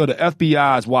 he's like, yo, the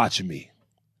FBI is watching me.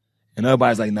 And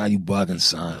everybody's like, nah, you bugging,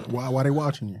 son. Why they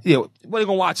watching you? Yeah, what they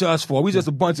gonna watch us for? We just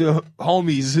a bunch of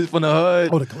homies from the hood.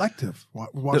 Oh, the collective.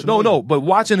 No, but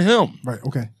watching him. Right,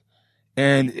 okay.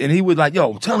 And he was like,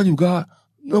 yo, I'm telling you, God,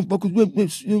 no, fuck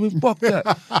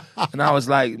that. And I was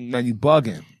like, man, you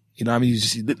bugging. You know what I mean? You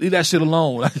just leave that shit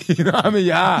alone. Like, you know what I mean?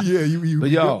 Yeah, you. But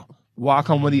yo, why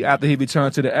come after he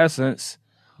returned to the essence,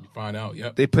 you find out,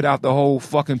 yep. They put out the whole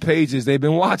fucking pages. They've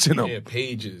been watching them. Yeah,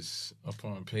 pages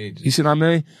upon pages. You see what I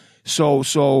mean? So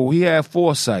he had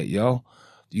foresight, yo.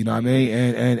 You know what I mean?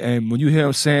 And when you hear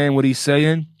him saying what he's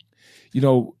saying, you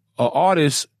know, an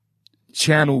artist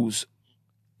channels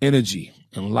energy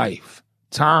and life.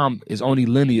 Time is only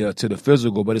linear to the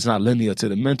physical, but it's not linear to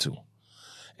the mental.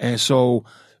 And so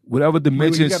whatever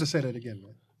dimensions... You got to say that again,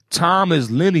 man. Time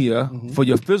is linear for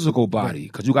your physical body,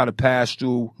 because you got to pass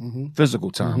through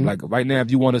physical time. Like right now,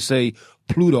 if you want to say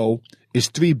Pluto is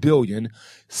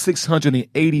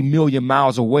 3,680,000,000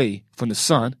 miles away from the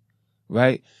sun,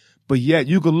 right? But yet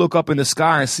you could look up in the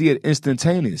sky and see it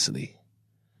instantaneously.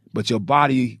 But your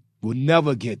body will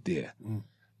never get there.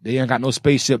 They ain't got no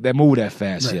spaceship that move that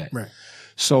fast yet. Right.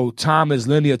 So time is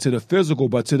linear to the physical,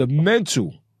 but to the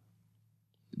mental,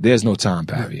 there's no time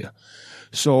barrier.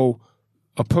 So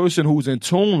a person who's in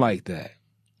tune like that,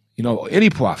 you know, any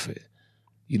prophet,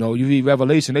 you know, you read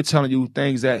Revelation, they're telling you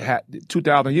things that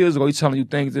 2,000 years ago, he's telling you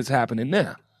things that's happening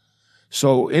now.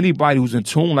 So anybody who's in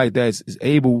tune like that is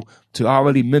able to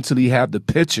already mentally have the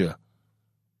picture,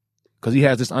 because he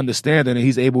has this understanding and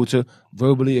he's able to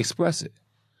verbally express it.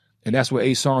 And that's what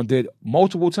Asan did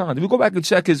multiple times. If you go back and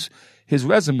check his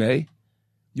resume,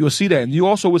 you'll see that. And you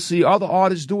also will see other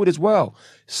artists do it as well.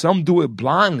 Some do it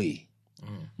blindly.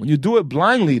 When you do it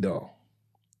blindly, though,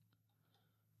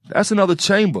 that's another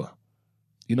chamber.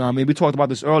 You know what I mean? We talked about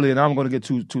this earlier, and I'm going to get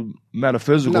too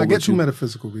metaphysical. No, get too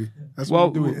metaphysical, B. That's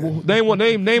what we do.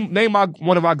 Name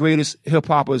one of our greatest hip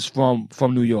hoppers from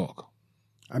New York.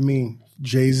 I mean,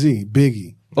 Jay-Z,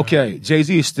 Biggie. Okay,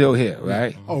 Jay-Z is still here,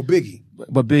 right? Oh, Biggie.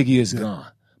 But Biggie is gone.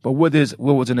 But what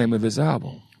was the name of his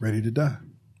album? Ready to Die.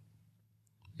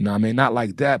 You know what I mean? Not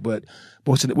like that, but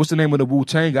what's the name of the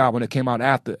Wu-Tang album that came out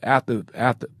after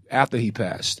he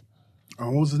passed?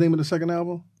 What was the name of the second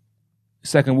album?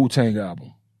 Second Wu-Tang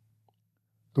album.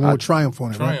 The one with Triumph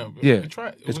on it, Triumph. right? Yeah.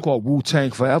 It's called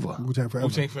Wu-Tang Forever. Wu-Tang Forever.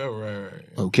 Wu-Tang Forever, right.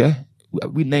 Okay.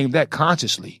 We named that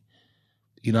consciously.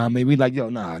 You know what I mean? We like, yo,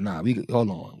 nah, hold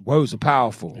on. Words are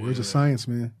powerful. Words are science,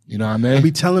 man. You know what I mean? I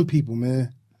be telling people,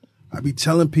 man. I be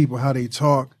telling people how they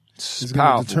talk. It's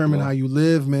going to determine how you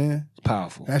live, man. It's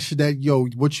powerful. That shit,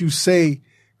 what you say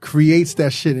creates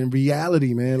that shit in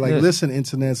reality, man. Like, listen,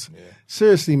 internets. Yeah.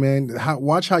 Seriously, man,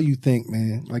 watch how you think,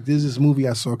 man. Like, there's this movie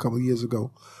I saw a couple of years ago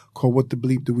called What the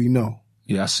Bleep Do We Know?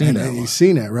 Yeah, I seen that. And you've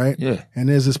seen that, right? Yeah. And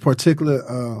there's this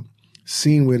particular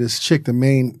scene where this chick, the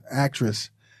main actress,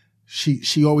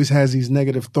 she always has these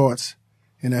negative thoughts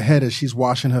in her head as she's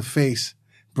washing her face,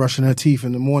 brushing her teeth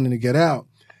in the morning to get out.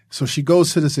 So she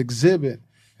goes to this exhibit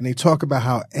and they talk about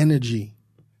how energy,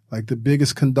 like the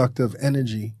biggest conductor of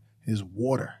energy is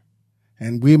water.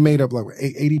 And we're made up like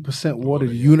 80% water.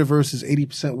 The universe is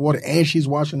 80% water. And she's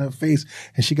washing her face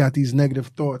and she got these negative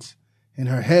thoughts in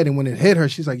her head. And when it hit her,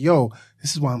 she's like, yo,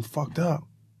 this is why I'm fucked up.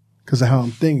 Because of how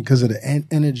I'm thinking, because of the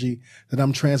energy that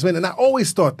I'm transmitting. And I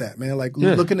always thought that, man. Like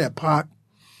looking at Pac,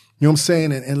 you know what I'm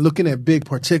saying? And looking at Big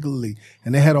particularly.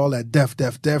 And they had all that deaf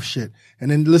shit.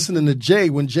 And then listening to Jay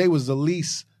when Jay was the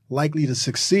least likely to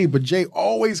succeed. But Jay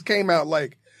always came out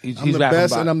like He's the rapping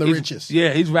best about, and I'm the richest.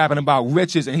 Yeah, he's rapping about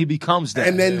riches and he becomes that.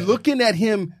 And then looking at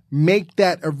him make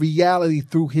that a reality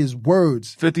through his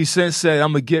words. 50 Cent said,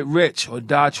 "I'm gonna get rich or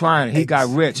die trying." He got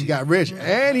rich. He got rich,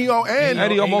 and he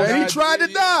almost tried to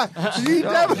die. He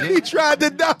definitely tried to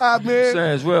die, man.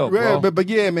 Saying real, bro. But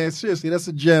yeah, man. Seriously, that's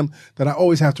a gem that I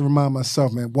always have to remind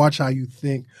myself, man. Watch how you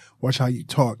think. Watch how you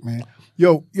talk, man.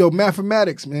 Yo,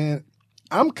 mathematics, man.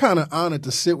 I'm kind of honored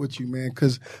to sit with you, man,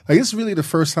 because like it's really the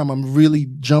first time I'm really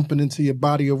jumping into your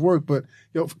body of work. But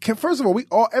yo, first of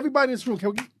all, everybody in this room,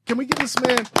 can we give this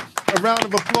man a round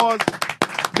of applause?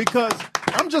 Because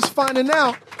I'm just finding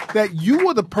out that you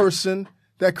were the person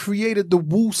that created the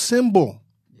Wu symbol.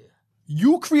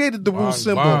 You created the Wu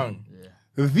symbol,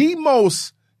 the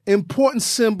most important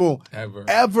symbol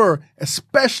ever,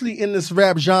 especially in this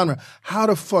rap genre. How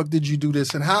the fuck did you do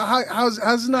this? And how's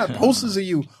it not posters of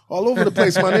you all over the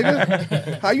place, my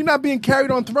nigga? How you not being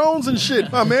carried on thrones and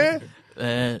shit, my man?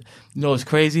 You know, it's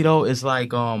crazy though. It's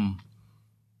like, you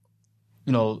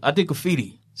know, I did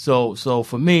graffiti. So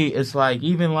for me, it's like,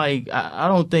 even like, I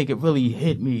don't think it really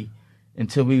hit me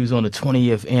until we was on the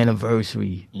 20th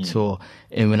anniversary tour.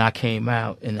 And when I came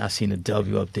out and I seen the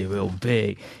W up there real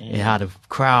big and how the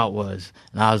crowd was,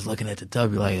 and I was looking at the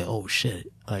W like, oh shit,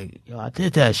 like, yo, I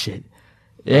did that shit.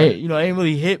 You know, it ain't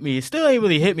really hit me. It still ain't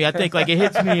really hit me. I think like it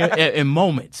hits me in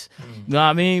moments. You know what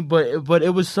I mean? But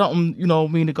it was something, you know,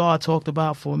 me and the God talked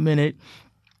about for a minute.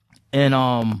 And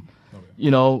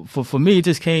you know, for me, it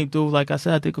just came through. Like I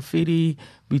said, I did graffiti.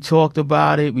 We talked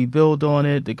about it. We built on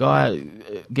it. The guy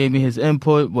gave me his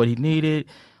input, what he needed.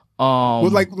 Well,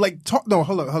 talk. No,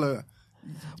 hold on.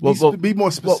 Be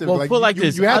more specific. Well,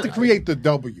 you had to create the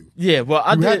W. Yeah, well,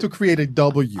 you had to create a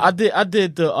W. I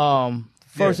did the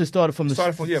first. It started from the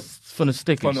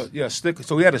stickers. Sticker.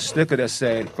 So we had a sticker that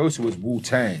said first it was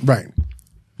Wu-Tang, right?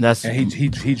 And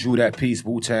he drew that piece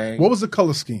Wu-Tang. What was the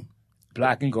color scheme?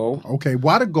 Black and gold. Okay,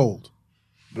 why the gold?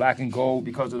 Black and gold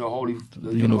because of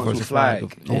the universal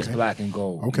flag. It's black and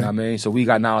gold. Okay. You know what I mean? So we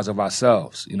got knowledge of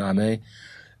ourselves. You know what I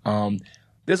mean?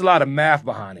 There's a lot of math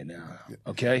behind it now.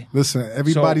 Okay? Listen,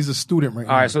 everybody's a student right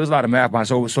now. All right, so there's a lot of math behind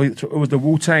it. So it was the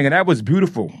Wu-Tang, and that was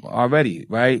beautiful already,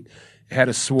 right? It had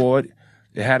a sword.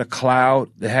 It had a cloud.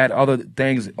 It had other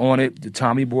things on it, the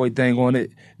Tommy Boy thing on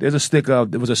it. There was a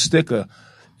sticker,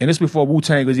 and this before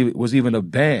Wu-Tang was even a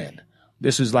band.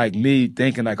 This was like me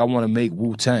thinking like I want to make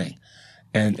Wu-Tang.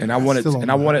 And I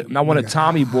wanted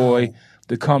Tommy Boy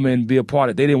to come and be a part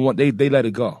of it. They didn't want they let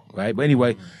it go, right? But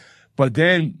anyway, but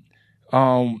then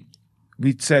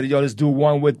we said, yo, let's do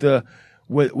one with the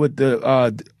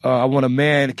I want a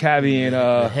man carrying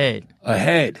a head.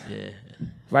 Yeah.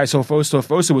 Right. So first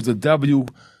it was a W.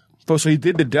 So he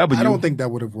did the W. I don't think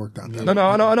that would have worked out. No.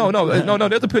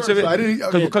 There's a picture of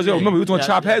it because remember we was going to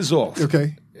chop heads off.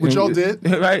 Okay. Which y'all did.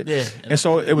 Right? Yeah. And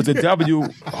so it was a W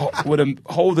with him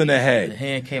holding the head. The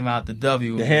hand came out the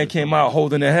W. The hand came out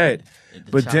holding the head.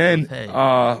 But then,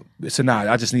 so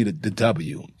I just needed the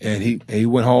W. And he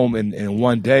went home and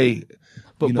one day.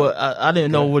 But I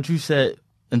didn't know what you said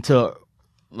until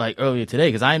like earlier today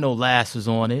because I didn't know Last was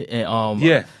on it. And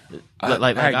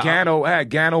I had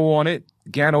Gano on it.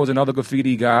 Gano was another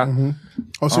graffiti guy. Mm-hmm.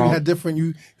 Oh, so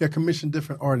you had commissioned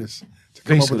different artists to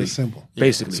come up with a symbol.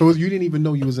 Basically. So you didn't even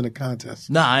know you was in a contest.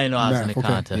 Nah, I didn't know I was in a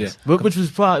contest. Yeah. Which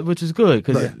is good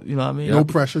because you know what I mean. No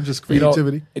pressure, just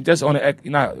creativity. Just on the I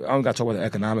don't got to talk about the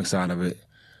economic side of it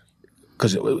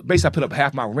because basically I put up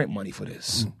half my rent money for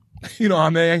this. You know what I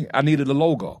mean? I needed a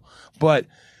logo, but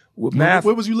with math.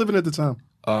 Where was you living at the time?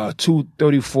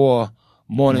 234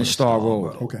 Morning Star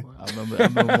Road. Okay. I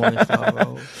remember Morning Star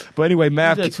Road. But anyway,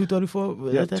 math.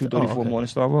 234? Yeah, 234 Morning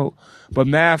Star Road. But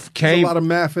math came. There's a lot of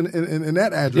math in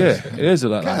that address. Yeah, it is a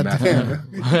lot of math.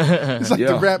 It's like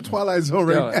the rap Twilight Zone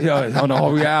right now. Yeah, on the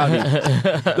whole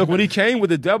reality. Look, when he came with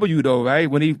the W though, right?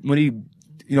 When he,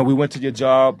 we went to your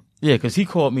job. Yeah, because he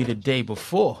called me the day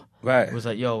before. Right. It was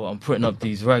like, yo, I'm putting up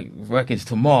these records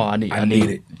tomorrow. I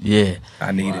need it. Yeah.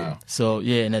 I need it. So,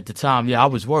 yeah, and at the time, I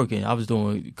was working. I was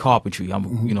doing carpentry.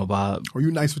 I'm,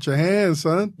 you nice with your hands,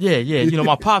 son? Yeah.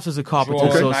 My pops was a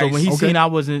carpenter. Sure. So when he seen I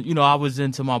wasn't, I was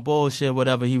into my bullshit,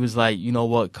 whatever, he was like, you know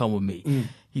what, come with me.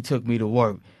 He took me to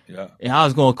work. Yeah. And I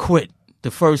was going to quit. The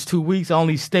first 2 weeks, I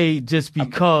only stayed just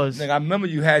because. I remember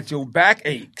you had your back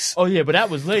aches. Oh yeah, but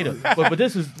that was later. But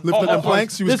this was lifting the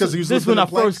planks. This when I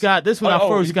first got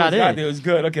in. It was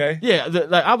good. Okay. Yeah,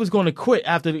 I was going to quit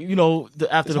after the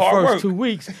first 2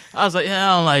 weeks. I was like,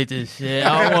 I don't like this shit.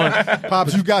 I don't want.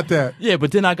 Pops, you got that. Yeah, but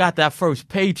then I got that first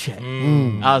paycheck.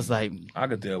 I was like, I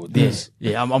could deal with this.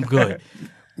 Yeah, I'm good.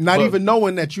 Not even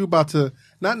knowing that you about to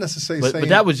not necessarily. But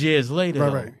that was years later.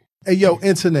 Right. Hey, yo,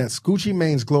 internets, Gucci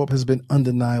Mane's glow up has been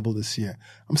undeniable this year.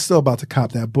 I'm still about to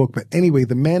cop that book. But anyway,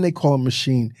 the man they call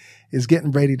Machine is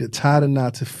getting ready to tie the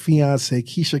knot to fiancée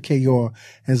Keisha Kayor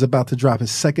and is about to drop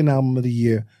his second album of the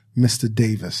year, Mr.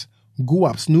 Davis.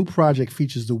 Guap's new project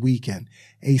features The Weeknd,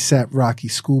 A$AP Rocky,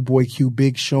 Schoolboy Q,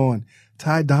 Big Sean,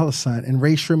 Ty Dolla $ign, and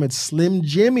Ray Shrimmer's Slim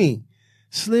Jimmy.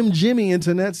 Slim Jimmy,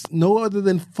 internets, no other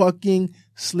than fucking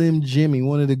Slim Jimmy,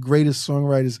 one of the greatest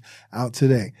songwriters out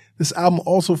today. This album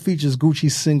also features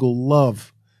Gucci's single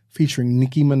Love, featuring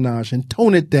Nicki Minaj, and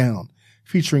Tone It Down,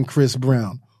 featuring Chris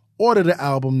Brown. Order the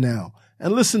album now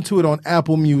and listen to it on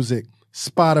Apple Music,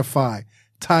 Spotify,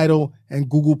 Tidal, and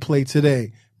Google Play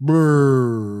today.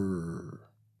 Brrr.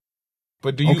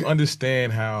 But do you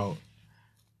understand how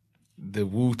the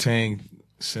Wu-Tang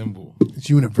symbol, It's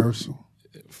universal.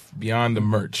 beyond the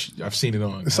merch, I've seen it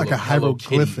on. It's like a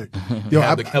hieroglyphic. Yo,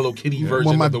 have the Hello Kitty version.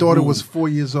 When my of the daughter Wu. was 4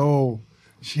 years old,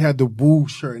 she had the Wu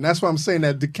shirt. And that's why I'm saying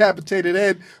that decapitated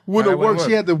head wouldn't Right, work.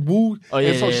 She had the Wu. Oh, yeah,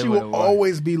 and so yeah, she it will wouldn't work.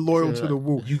 always be loyal to the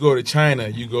Wu. You go to China,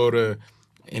 you go to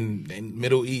in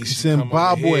Middle East, you come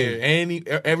Zimbabwe. over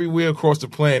here, everywhere across the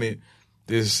planet,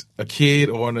 there's a kid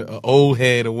or an old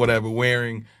head or whatever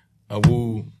wearing a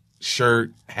Wu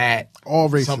shirt, hat, All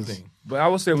races. something. But I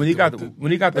would say when he got the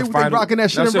They final, rocking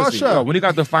that shit no, in seriously, Russia. when he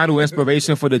got the final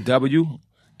inspiration for the W,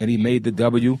 and he made the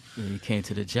W. When he came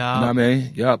to the You job. know what I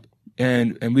mean? Yup.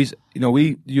 And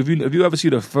if you ever see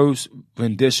the first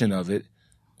rendition of it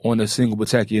on the single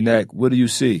Protect Your Neck, what do you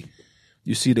see?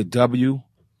 You see the W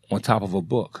on top of a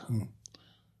book.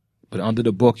 But under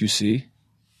the book you see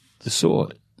the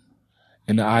sword.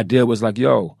 And the idea was like,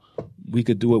 yo, we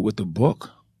could do it with the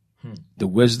book, the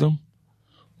wisdom,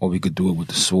 or we could do it with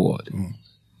the sword.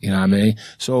 You know what I mean?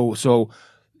 So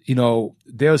you know,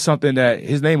 there's something that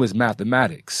his name was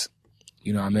Mathematics.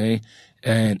 You know what I mean?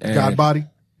 And God body.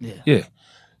 yeah.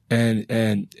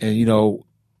 And you know,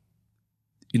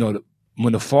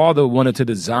 when the father wanted to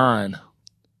design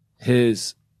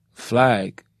his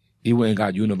flag, he went and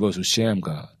got Universal Sham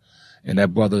God. And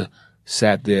that brother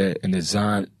sat there and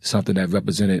designed something that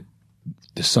represented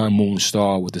the sun, moon,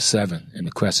 star with the 7 and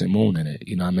the crescent moon in it.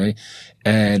 You know what I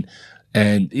mean?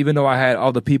 And even though I had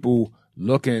other people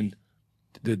looking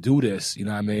to do this, you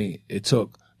know what I mean, it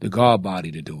took the God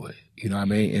body to do it. You know what I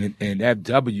mean? And that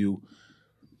W,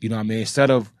 you know what I mean, instead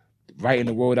of writing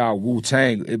the word out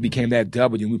Wu-Tang, it became that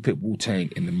W, and we put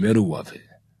Wu-Tang in the middle of it.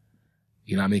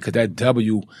 You know what I mean? Because that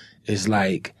W is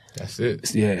like, That's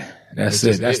it. yeah, that's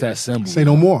It's it. That's it. that symbol. Say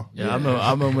no more. Yeah, I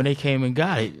remember when they came and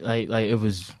got it. Like it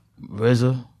was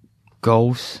RZA,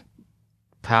 Ghost,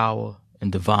 Power,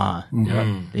 and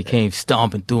Divine. They came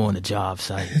stomping through on the job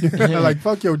site. Like,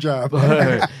 fuck your job.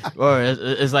 Or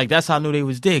it's like that's how I knew they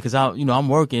was there because I'm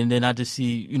working and then I just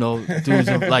see dudes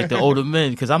like the older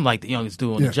men because I'm like the youngest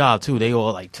dude on the job too. They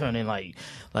all like turning like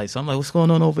so I'm like, what's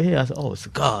going on over here? I said, oh, it's the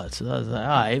guard. So I was like, all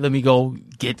right, let me go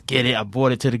get it. I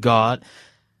brought it to the guard.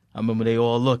 I remember they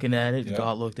all looking at it. The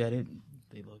guard looked at it.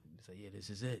 They looked and said, yeah, this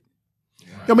is it.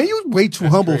 Yo, man, you way too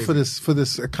humble for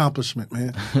this accomplishment,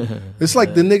 man. It's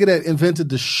like the nigga that invented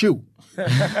the shoe. You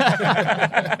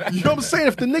know what I'm saying?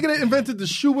 If the nigga that invented the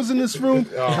shoe was in this room,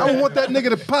 I would want that nigga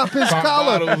to pop his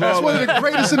collar. That's one of the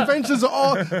greatest inventions of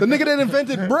all. The nigga that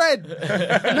invented bread.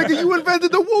 Nigga, you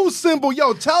invented the Wu symbol.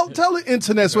 Yo, tell the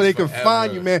internet where they can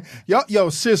find you, man. Yo,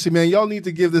 seriously, man, y'all need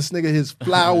to give this nigga his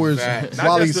flowers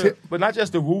while he's here. But not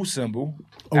just the Wu symbol.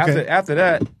 Okay. After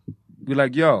that, we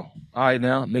like, yo, all right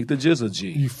now, make the Jizzle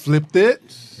G. You flipped it?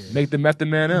 Make the Method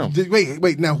Man M.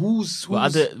 Wait. Now who's? Well, I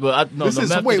did. Well, no, This is-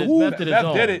 Method wait, who- Method is Meth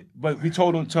on. did it, but we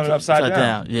told him to turn it upside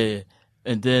down. Yeah.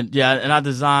 And then and I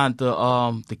designed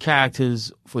the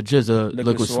characters for Jizza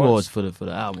Liquid Swords. Swords for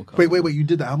the album cover. Wait. You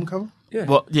did the album cover? Yeah.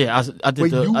 Well, yeah, I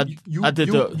did Wait, I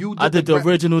did the gra-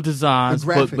 original designs, the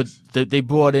but graphics. they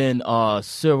brought in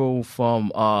Cyril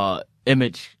from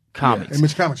Image Comics.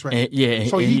 Image Comics, right? And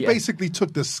So and he basically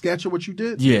took the sketch of what you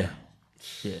did? yeah.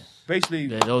 Basically,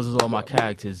 Yeah, those are all my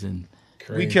characters and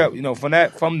we kept,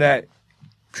 from that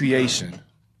creation,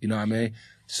 you know what I mean?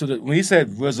 So that when he said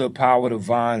RZA, Power,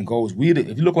 Divine, Goes,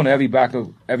 if you look on every back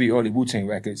of every early Wu-Tang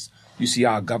records, you see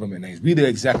our government names. We the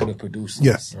executive producers.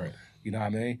 Yes. Right. You know what I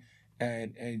mean?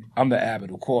 And I'm the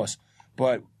abbot, of course.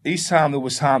 But each time there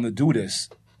was time to do this,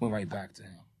 went right back to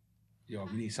him. Yo,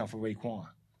 we need something for Raekwon.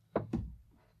 You know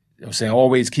what I'm saying?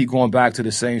 Always keep going back to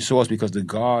the same source because the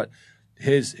God,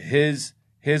 his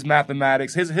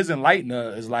mathematics, his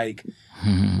enlightener is like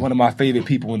one of my favorite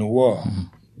people in the world.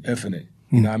 Infinite.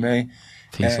 You know what I mean?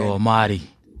 Peace Almighty.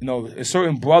 There's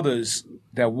certain brothers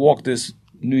that walk this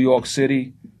New York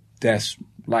City that's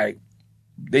like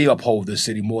they uphold this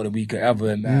city more than we could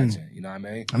ever imagine. You know what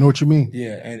I mean? I know what you mean.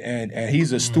 Yeah, and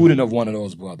he's a student of one of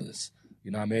those brothers.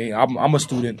 You know what I mean? I'm a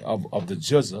student of the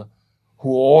RZA, who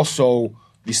also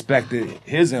respected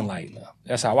his enlightener.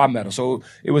 That's how I met him. So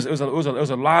it was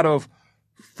a lot of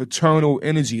fraternal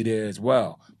energy there as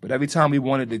well. But every time we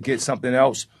wanted to get something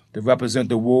else to represent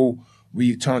the Wu,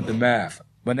 we turned to math.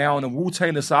 But now when the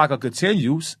Wu-Tang the saga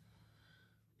continues,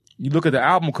 you look at the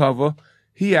album cover,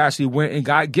 he actually went and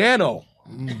got Gano.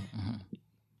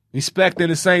 Respecting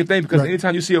the same thing, because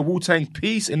anytime you see a Wu-Tang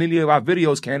piece in any of our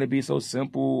videos, Can It Be So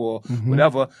Simple or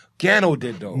whatever, Gano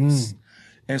did those.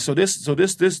 And so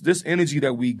this energy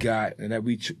that we got and that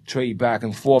we trade back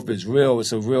and forth is real.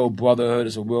 It's a real brotherhood.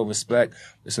 It's a real respect.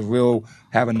 It's a real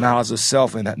having knowledge of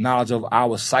self and knowledge of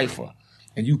our cipher.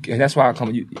 And that's why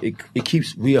it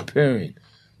keeps reappearing.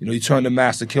 You know, you turn to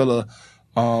Master Killer,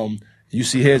 you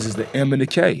see his is the M and the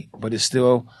K, but it's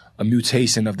still a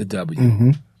mutation of the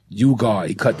W. U-God,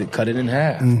 he cut it in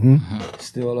half.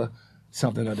 Still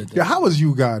something of the W. Yeah, how was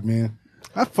U-God, man?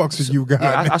 I fucks with U-God.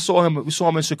 Yeah, I saw him. We saw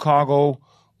him in Chicago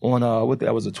on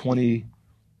that was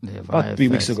about 3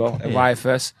 weeks ago at Riot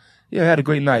Fest. Yeah, had a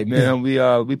great night, man.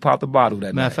 We popped a bottle that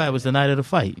night. Matter of fact, it was the night of the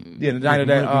fight. Yeah, the night of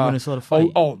that. We went and saw the fight.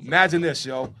 Oh, imagine this,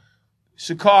 yo.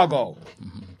 Chicago.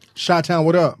 Chi-Town,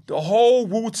 what up? The whole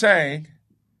Wu-Tang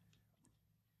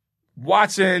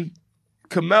watching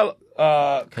Canelo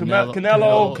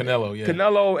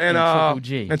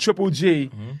and Triple G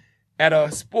at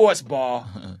a sports bar.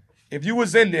 If you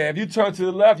was in there, if you turn to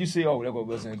the left, you see, oh, there go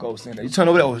RZA and Ghost in there. You turn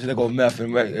over there, oh, there go Meth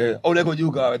and right. Oh, there go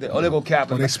U-God right there. Oh, there go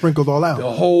Cap. Oh, they sprinkled all out. The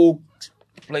whole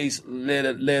place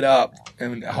lit up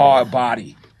and hard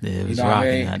body. Yeah, it was you know what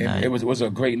I mean? that night. It was a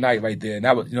great night right there. And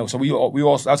that was, so we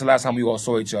all that's the last time we all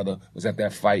saw each other was at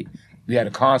that fight. We had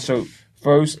a concert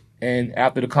first, and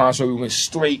after the concert, we went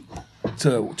straight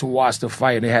to watch the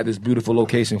fight. And they had this beautiful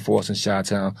location for us in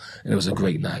Chi-Town, and it was a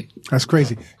great night. That's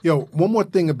crazy. Yo, one more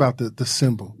thing about the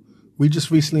symbol. We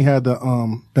just recently had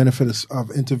the benefit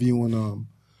of interviewing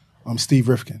Steve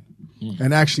Rifkin.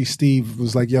 And actually Steve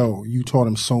was like, yo, you taught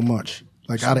him so much.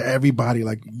 Like out of everybody,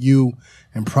 like you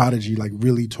and Prodigy, like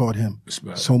really taught him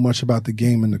so much about the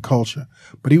game and the culture.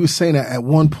 But he was saying that at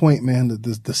one point, man,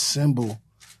 the symbol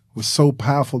was so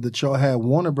powerful that y'all had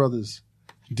Warner Brothers,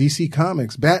 DC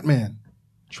Comics, Batman,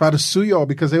 try to sue y'all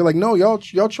because they were like, no, y'all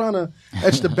trying to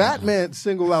etch the Batman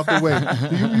single out the way.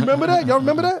 You remember that? Y'all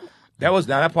remember that?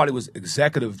 That party was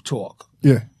executive talk.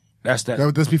 Yeah. That's that.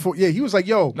 That's before. Yeah, he was like,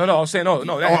 yo. No, I'm saying, no.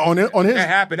 On his. That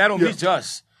happened. That don't reach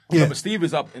us. Yeah. But Steve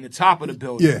is up in the top of the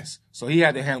building. Yeah. So he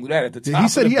had to handle that at the top. He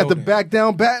said he had to building. back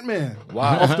down Batman.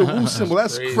 Wow. Off the Wu symbol.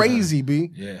 That's crazy, B.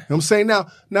 Yeah. You know what I'm saying? Now,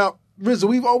 RZA,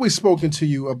 we've always spoken to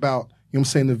you about, you know what I'm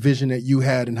saying, the vision that you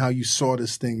had and how you saw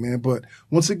this thing, man. But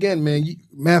once again, man,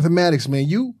 mathematics, man,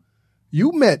 you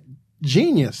met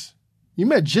genius. You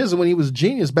met RZA when he was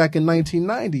genius back in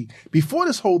 1990. Before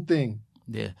this whole thing.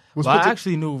 Yeah. Well, I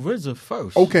actually knew RZA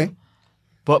first. Okay.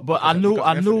 But I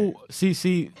knew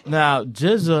see now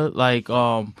RZA, like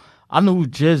I knew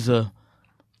RZA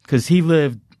because he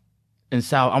lived in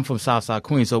I'm from Southside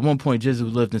Queens. So at one point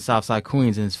RZA lived in Southside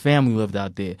Queens and his family lived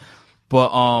out there. But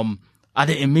I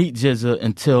didn't meet RZA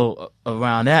until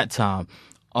around that time.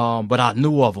 But I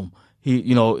knew of him. He,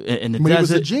 you know, in the desert. He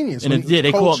was a genius.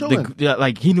 They call him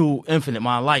like he knew Infinite,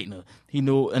 my enlightener. He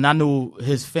knew, and I knew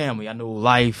his family. I knew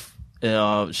Life,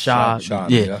 Shaw.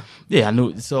 Yeah, I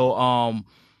knew. So,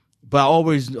 but I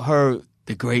always heard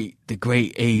the great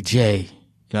AJ. You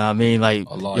know what I mean? Like,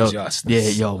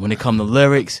 when it come to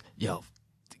lyrics, you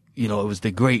know, it was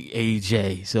the great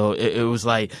AJ. So it was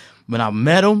like when I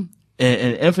met him,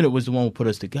 and Infinite was the one who put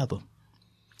us together.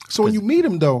 So when you meet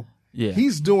him though,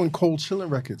 he's doing Cold Chillin'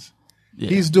 records. Yeah.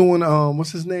 He's doing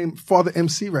what's his name? Father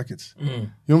MC records. You know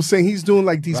what I'm saying? He's doing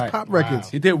like these pop records.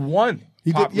 He did one.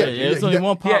 There's only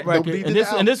one pop record,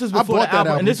 and this was before the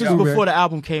album. And this was before the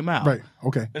album came out. Right.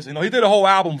 Okay. Listen, he did a whole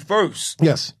album first.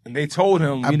 Yes. And they told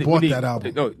him I bought that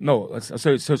album. No. I'll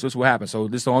tell you what happened. So I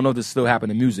don't know if this still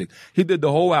happened in music. He did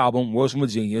the whole album, Words from a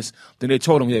Genius. Then they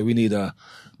told him, we need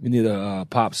a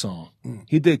pop song.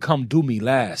 He did Come Do Me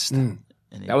last.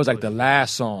 That was like the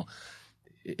last song.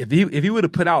 If he would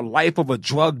have put out Life of a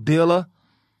Drug Dealer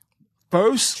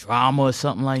first, Drama or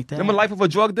something like that. Remember Life of a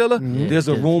Drug Dealer? There's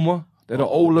a rumor that an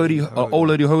old lady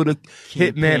heard a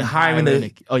hitman hiring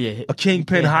a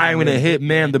kingpin hiring a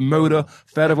hitman to murder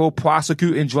federal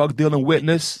prosecuting drug dealing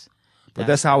witness. But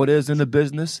that's how it is in the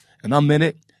business, and I'm in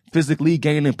it. Physically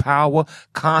gaining power,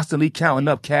 constantly counting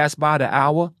up cash by the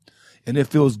hour. and it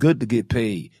feels good to get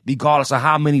paid, regardless of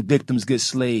how many victims get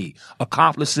slayed.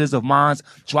 Accomplices of mine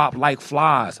drop like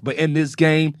flies, but in this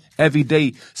game, every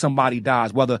day somebody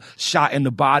dies, whether shot in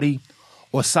the body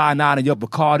or cyanide in your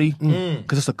Bacardi,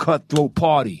 because it's a cutthroat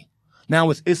party. Now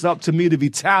it's up to me to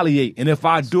retaliate, and if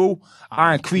I do,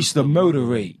 I increase the murder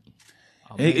rate.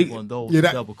 I move on those who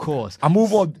double cross. I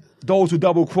move on those who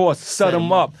double cross, set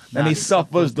them up, and they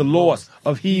suffers the loss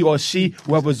of he or she,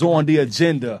 whoever's on the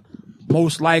agenda.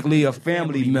 Most likely a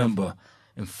family member.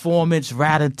 Informants,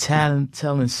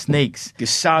 telling snakes. Get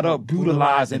shot up,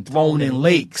 brutalized, and thrown in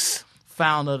lakes.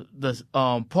 Found the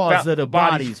parts of the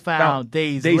bodies found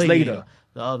days later.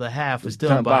 The other half was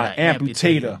done by an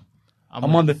amputator.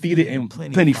 I'm undefeated in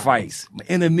plenty fights. My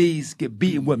enemies get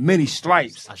beaten with many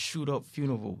stripes. I shoot up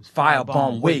funerals,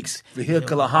 firebomb wakes,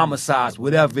 vehicular homicides,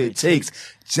 whatever it takes,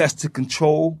 just to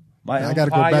control my empire. I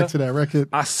gotta go back to that record.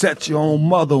 I set your own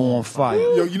mother on fire.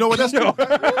 Yo, you know what? That's too.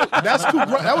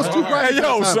 That was too graphic. Hey,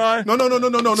 yo, son. No.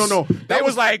 That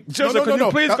was like, Joseph, could you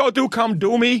please go do Come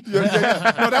Do Me?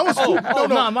 Yeah. No, that was too.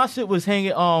 No, my shit was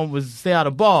hanging was stay out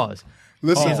of bars.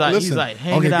 Listen, he's like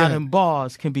hanging out in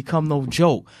bars can become no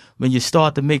joke when you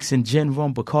start to mixing gin,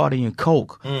 rum, Bacardi, and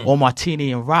Coke, or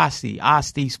Martini and Rossi,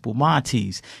 Asti,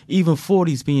 Spumantes, even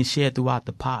 40s being shared throughout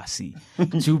the posse.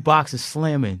 Jukebox is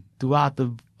slamming throughout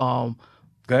the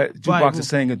Jukebox is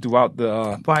singing throughout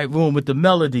the bright room with the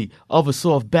melody of a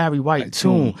soft Barry White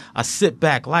tune. I sit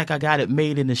back like I got it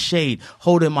made in the shade,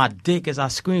 holding my dick as I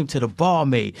scream to the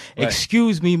barmaid. Right.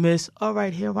 Excuse me, miss. All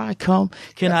right, here I come.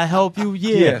 Can I help you?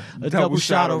 Yeah. A double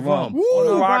shot of rum. On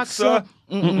the rock, sir?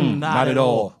 Not at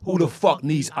all. Who the fuck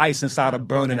needs ice inside of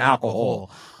burning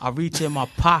alcohol? I reach in my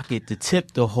pocket to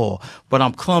tip the whore, but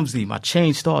I'm clumsy. My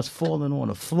chain starts falling on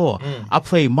the floor. I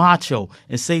play macho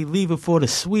and say leave it for the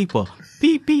sweeper.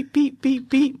 Beep, beep, beep, beep,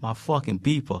 beep, my fucking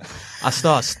beeper. I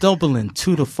start stumbling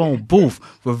to the phone booth,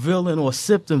 revealing all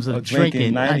symptoms of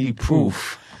drinking 90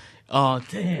 proof. Oh,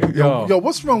 damn. Yo,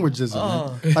 what's wrong with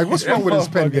Jizza, man? Like, what's wrong with his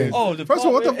pen game? First of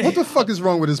all, what the fuck is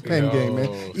wrong with his pen game,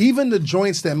 man? Even the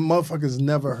joints that motherfuckers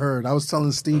never heard. I was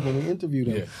telling Steve when we interviewed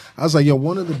him. I was like, yo,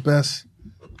 one of the best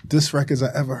diss records I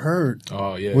ever heard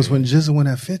was when Jizza went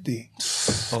at 50.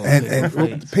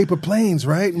 And Paper Planes,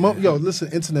 right? Yo, listen,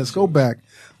 internets, go back.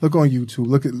 Look on YouTube.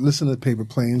 Listen to Paper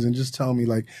Planes and just tell me,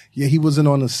 like, yeah, he wasn't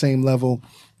on the same level,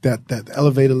 that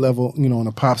elevated level, you know, on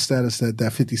a pop status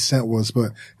that 50 Cent was, but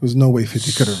there was no way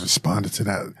 50 could have responded to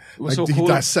that. Like, so he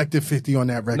dissected 50 on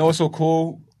that record. No, it's so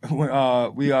cool. When,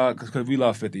 because we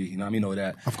love 50, you know, we know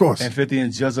that. Of course. And 50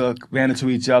 and Jizza ran into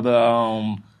each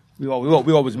other. We've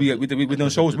been doing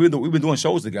shows. We've been doing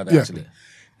shows together, actually.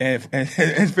 And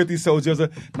 50 told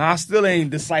Jizza, I still ain't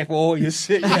decipher all your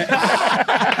shit yet.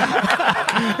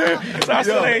 I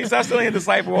still ain't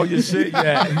decipher all your shit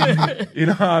yet. You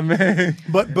know what I mean?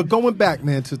 But going back,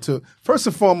 man, to first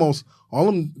and foremost, all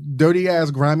them dirty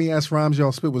ass, grimy ass rhymes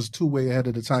y'all spit was way ahead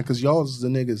of the time, because y'all is the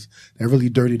niggas that really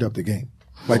dirtied up the game.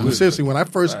 Like, seriously, when I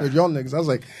first heard y'all niggas, I was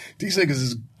like, these niggas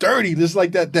is dirty. This is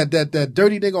like that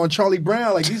dirty nigga on Charlie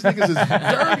Brown. Like, these niggas is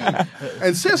dirty.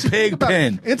 And seriously, Big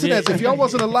pen. Internet, if y'all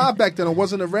wasn't alive back then or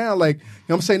wasn't around, like, you know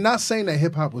what I'm saying? Not saying that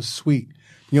hip hop was sweet.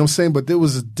 You know what I'm saying? But there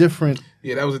was a different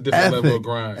that was a different ethic. level of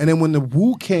grind. And then when the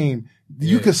Wu came,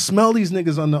 you could smell these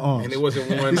niggas on the arms. And it wasn't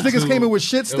one. These niggas came in with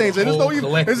shit stains. And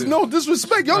there's no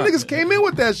disrespect. Y'all niggas came in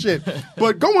with that shit.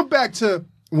 But going back to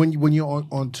when you're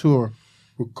on tour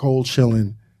with Cold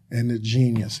Chillin' and the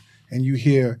Genius, and you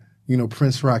hear, you know,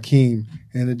 Prince Rakeem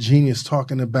and the Genius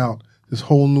talking about this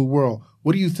whole new world.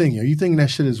 What are you thinking? Are you thinking that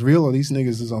shit is real, or these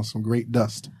niggas is on some great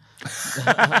dust?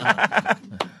 I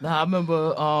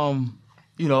remember,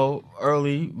 you know,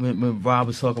 early when Rob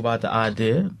was talking about the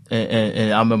idea,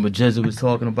 and I remember Jizza was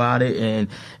talking about it,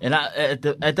 and I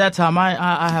at that time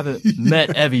I haven't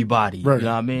met everybody. Right. You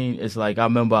know what I mean? It's like I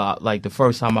remember like the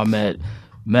first time I met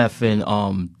Meth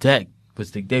and Deck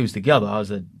they was together. I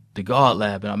was at the Guard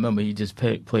Lab, and I remember he just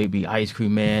played me Ice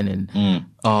Cream Man, and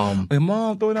hey,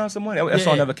 Mom, throw down some money. That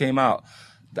song never came out.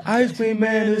 The Ice Cream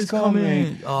Man is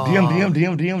coming.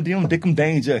 DM, Dickum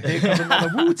Danger. Here comes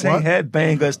another Wu-Tang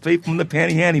headbanger straight from the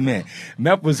Panty Handy Man.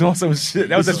 Mep was on some shit.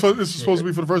 This was supposed to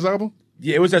be for the first album?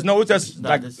 Yeah, it was just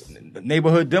like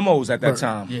neighborhood demos at that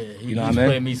time. Yeah, he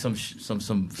played me some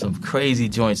crazy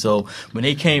joints. So when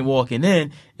they came walking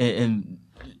in, and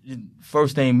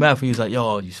first name Meth, he was like,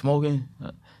 "Yo, you smoking?"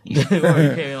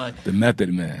 The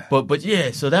Method Man. But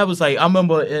yeah, so that was like, I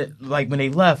remember like when they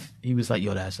left, he was like,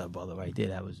 "Yo, that's our brother right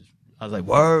there." I was like,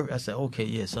 "Word?" I said, "Okay,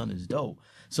 yeah, son is dope."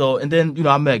 So and then, you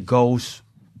know, I met Ghost,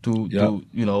 through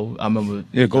you know, I remember.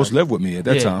 Yeah, Ghost lived with me at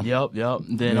that time. Yep.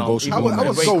 Then Ghost How was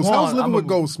Ghost? I was living with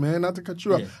Ghost, man. Not to cut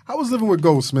you off. I was living with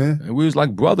Ghost, man. And we was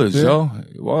like brothers, yo.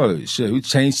 Whoa, shit. We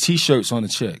changed T-shirts on the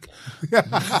chick.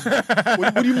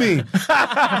 What do you mean?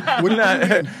 What do you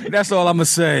mean? That's all I'm gonna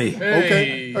say.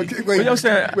 Okay. Wait. You know what I'm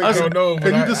saying? I don't know.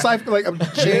 Can you decipher? Like,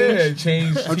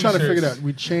 change. I'm trying to figure that.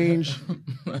 We change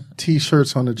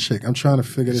T-shirts on the chick. I'm trying to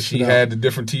figure this shit out. She had the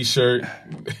different T-shirt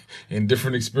and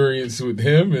different experience with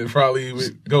him and probably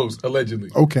with Ghost, allegedly.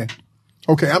 Okay.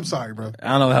 I'm sorry, bro.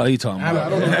 I don't know how he talking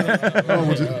about. I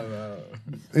don't know.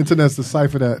 Internet's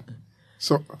decipher that.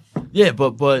 So. Yeah,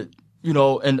 but you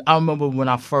know, and I remember when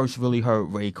I first really heard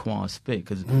Raekwon spit,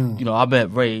 because you know, I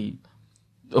met Ray,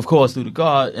 of course, through the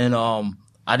God, and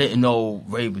I didn't know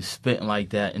Ray was spitting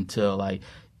like that until like,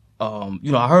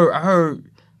 you know, I heard,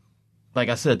 like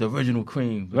I said, the original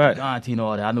Cream, right? Gante and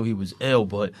all that. I knew he was ill,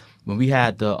 but when we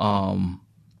had the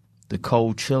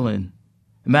Cold Chillin',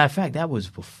 matter of fact, that was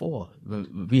before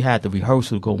we had the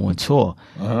rehearsal to go on tour,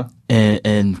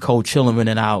 and Cold Chillin'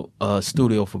 rented out a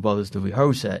studio for brothers to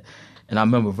rehearse at. And I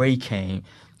remember Ray came,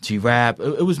 G-Rap.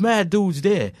 It was mad dudes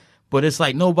there, but it's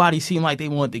like nobody seemed like they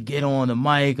wanted to get on the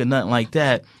mic or nothing like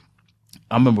that.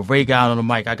 I remember Ray got on the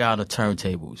mic, I got on the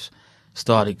turntables,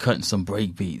 started cutting some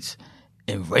break beats,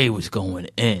 and Ray was going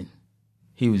in.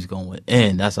 He was going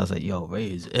in. That's why I was like, yo, Ray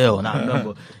is ill. And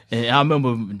I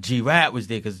remember G-Rap was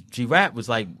there, because G-Rap was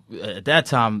like, at that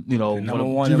time, you know,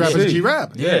 G-Rap is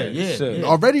G-Rap. Yeah.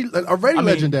 Already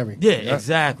legendary. Yeah,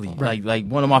 exactly. Right. Like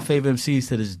one of my favorite MCs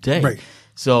to this day. Right.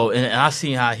 So, and I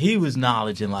seen how he was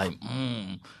knowledge and like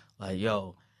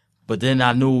yo. But then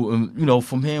I knew, you know,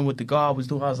 from hearing what the God was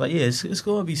doing, I was like, yeah, it's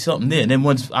going to be something there. And then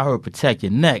once I heard Protect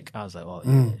Your Neck, I was like, oh,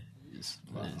 yeah.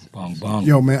 Bong, bong.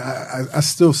 Yo, man, I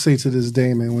still say to this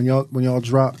day, man, when y'all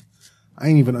drop, I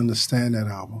ain't even understand that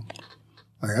album.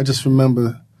 Like, I just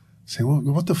remember saying, well,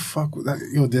 what the fuck was that?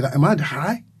 Yo, am I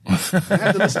high? I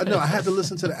had to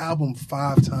listen to the album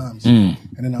 5 times. And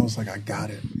then I was like, I got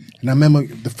it. And I remember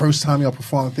the first time y'all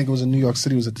performed, I think it was in New York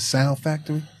City, it was at the Sound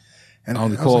Factory. And I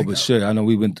don't recall, like, but shit, I know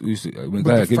we went. Go ahead, give it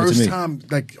to me. The first time,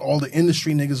 like, all the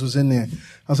industry niggas was in there.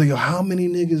 I was like, yo, how many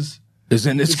niggas is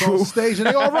in this crew on stage and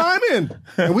they all rhyming,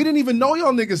 and we didn't even know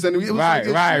y'all niggas then. It was right.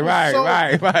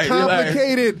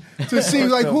 Complicated to see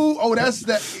like who. Oh, that's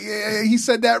that. Yeah, he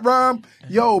said that rhyme.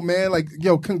 Yo, man, like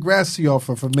congrats to y'all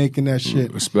for making that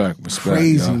shit. Respect.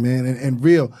 Crazy, man, and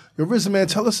real. Yo, RZA, man,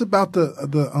 tell us about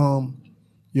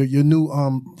your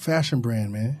new fashion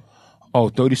brand, man. Oh,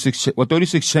 36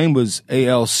 Chambers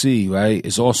ALC, right?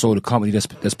 Is also the company that's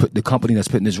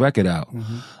putting this record out.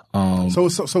 So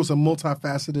it's a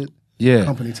multifaceted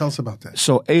company. Tell us about that.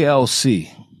 So ALC,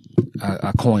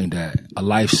 I coined that, a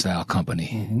lifestyle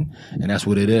company, and that's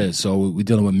what it is. So we're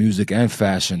dealing with music and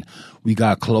fashion. We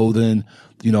got clothing,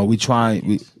 you know. We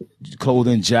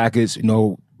clothing, jackets. You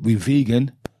know, we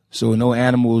vegan, so no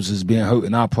animals is being hurt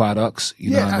in our products.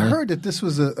 You know what I mean? Heard that this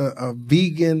was a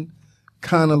vegan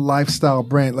kind of lifestyle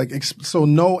brand. Like, so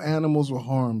no animals were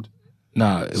harmed.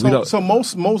 Nah, so, we don't. So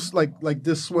most like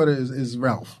this sweater is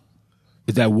Ralph.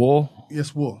 Is that wool?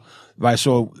 Yes, wool. Right,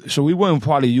 so we wouldn't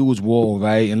probably use wool,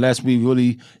 right, unless we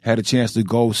really had a chance to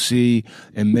go see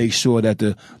and make sure that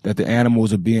the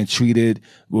animals are being treated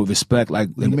with respect,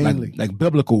 like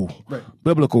biblical, right.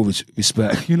 Biblical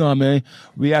respect. You know what I mean?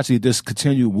 We actually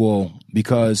discontinued wool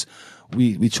because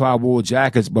we tried wool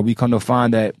jackets, but we come to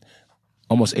find that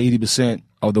almost 80%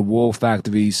 of the wool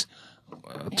factories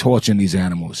torturing these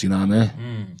animals. You know what I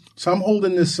mean? So I'm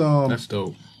holding this. That's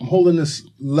dope. I'm holding this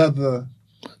leather.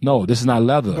 No, this is not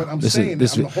leather. But I'm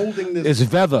holding this.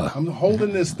 It's feather. I'm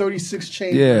holding this 36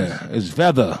 Chambers. Yeah, it's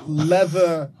feather.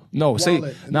 Leather. No, see,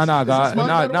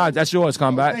 God, that's yours.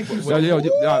 Come back.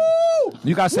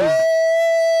 You gotta say.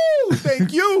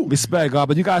 Thank you. Respect, God,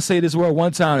 but you gotta say this word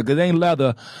one time because it ain't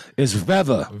leather, it's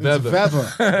feather. It's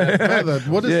feather.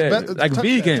 What is feather? Like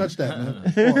vegan. Touch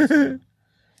that, man.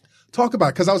 Talk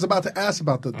about, because I was about to ask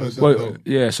about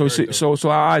the So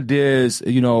our idea is,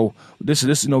 you know, this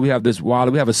you know, we have this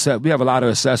wallet, we have a lot of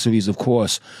accessories, of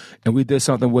course, and we did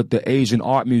something with the Asian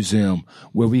Art Museum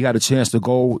where we got a chance to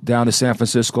go down to San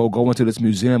Francisco, go into this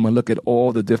museum and look at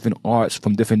all the different arts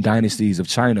from different dynasties of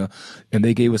China, and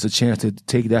they gave us a chance to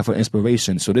take that for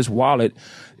inspiration. So this wallet,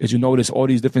 as you notice, all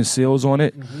these different seals on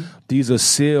it. These are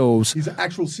seals. These are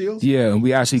actual seals. Yeah, and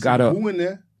we actually got who in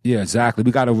there? Yeah, exactly.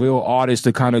 We got a real artist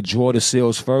to kind of draw the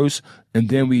seals first, and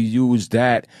then we use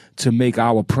that to make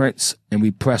our prints, and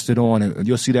we pressed it on, and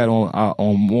you'll see that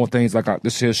on more things. Like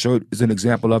this here shirt is an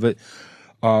example of it.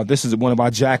 This is one of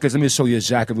our jackets. Let me show you a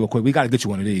jacket real quick. We got to get you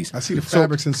one of these. I see the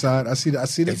fabrics inside. I see the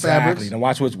exactly. fabrics. Now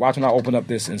watch when I open up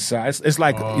this inside. It's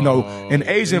like in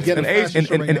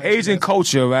Asian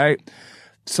culture, right?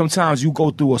 Sometimes you go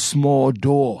through a small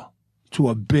door to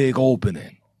a big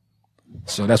opening.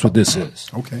 So that's what this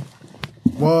is. Okay.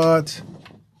 What?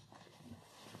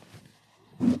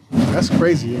 That's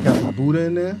crazy. You got the Buddha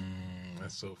in there.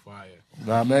 That's so fire. You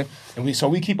know what I mean?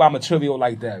 And we keep our material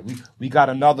like that. We got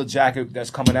another jacket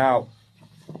that's coming out.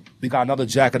 We got another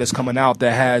jacket that's coming out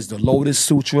that has the Lotus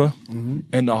Sutra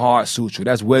and the Heart Sutra.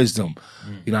 That's wisdom.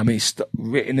 You know what I mean?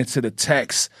 Written into the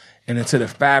text and into the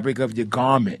fabric of your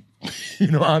garment. You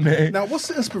know what I mean? Now, what's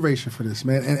the inspiration for this,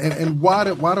 man? And why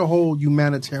the whole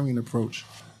humanitarian approach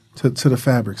to the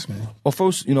fabrics, man? Well,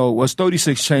 first, it's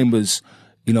 36 chambers,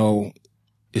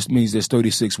 it means there's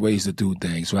 36 ways to do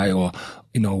things, right? Or,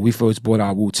 we first bought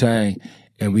our Wu-Tang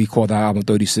and we called our album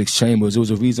 36 Chambers. It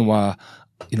was a reason why,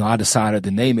 I decided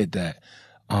to name it that.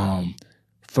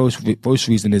 First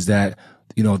reason is that,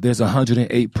 there's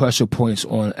 108 pressure points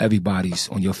on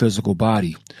on your physical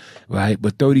body, right?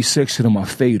 But 36 of them are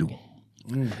fatal.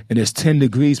 And there's 10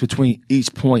 degrees between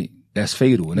each point that's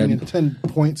fatal. And 10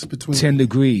 points between 10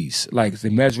 degrees. Like they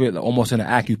measure it almost in an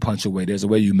acupuncture way. There's a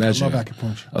way you measure I love it.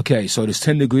 acupuncture. Okay, so there's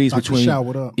 10 degrees Dr. between Shao,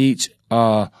 what up? each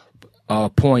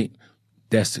point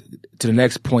that's to the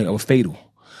next point of fatal.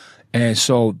 And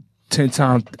so 10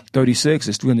 times 36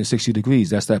 is 360 degrees.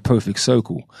 That's that perfect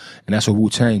circle. And that's what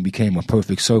Wu-Tang became, a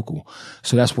perfect circle.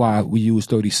 So that's why we use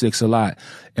 36 a lot.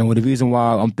 And the reason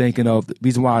why I'm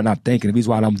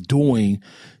doing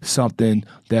something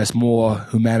that's more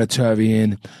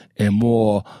humanitarian and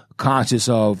more conscious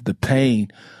of the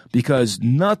pain, because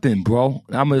nothing, bro,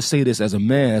 I'm going to say this as a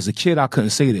man, as a kid, I couldn't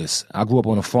say this. I grew up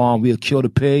on a farm. We'd kill the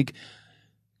pig,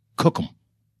 cook them,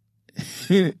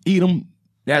 eat them.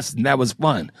 That was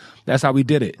fun. That's how we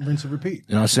did it. Rinse and repeat.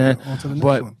 You know what I'm saying?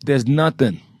 But there's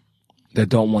nothing that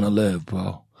don't want to live,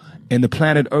 bro. And the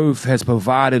planet Earth has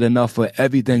provided enough for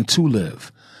everything to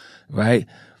live, right?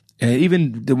 And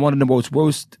even one of the most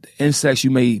worst insects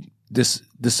you may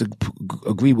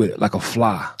disagree with, like a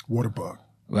fly. Water bug.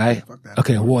 Right? Fuck that.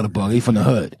 Okay, a water bug. He from the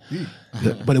hood.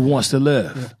 But it wants to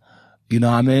live. Yeah. You know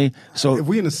what I mean? So if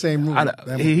we in the same room,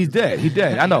 he's dead. He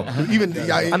dead. I know. I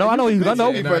know.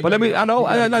 But let me. I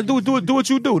know. Do what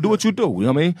you do. Do what you do. You know what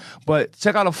I mean? But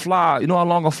check out a fly. You know how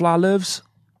long a fly lives?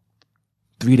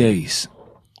 3 days,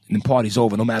 and the party's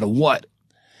over. No matter what.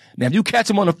 Now, if you catch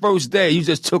him on the first day, you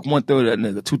just took 1/3 of that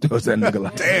nigga, 2/3 of that nigga.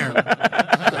 Like, damn.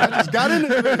 I just got in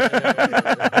it.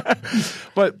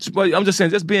 But I'm just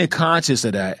saying, just being conscious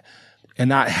of that and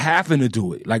not having to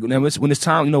do it. Like when it's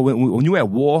time, when you're at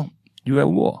war. You're at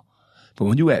war. But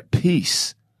when you're at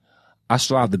peace, I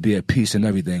strive to be at peace in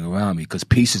everything around me, because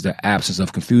peace is the absence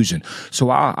of confusion. So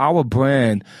our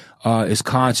brand is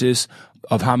conscious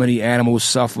of how many animals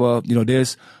suffer.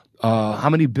 There's how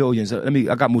many billions.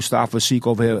 I got Mustafa Sheikh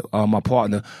over here, my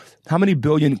partner. How many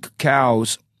billion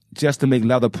cows just to make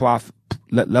leather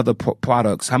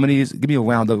products? How many is? Give me a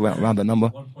round the number.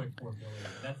 1.4 billion.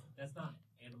 That's not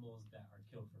animals that are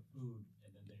killed for food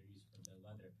and then they're used for the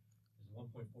leather.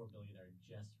 1.4 billion are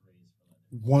just raised for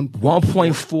leather.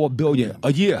 1.4 billion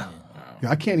a year.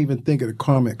 I can't even think of the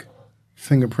karmic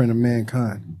fingerprint of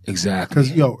mankind. Exactly.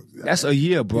 Because that's a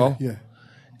year, bro. Yeah.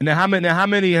 And then how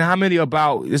many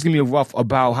about? Just give me a rough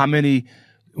about how many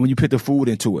when you put the food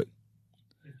into it.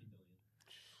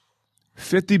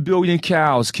 50 billion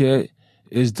cows, kid,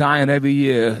 is dying every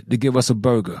year to give us a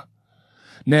burger.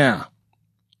 Now,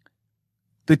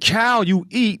 the cow you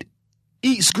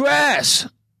eats grass.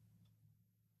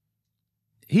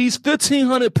 He's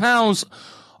 1,500 pounds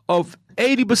of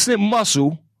 80%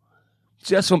 muscle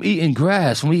just from eating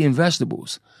grass, from eating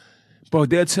vegetables. But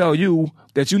they'll tell you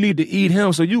that you need to eat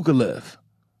him so you can live.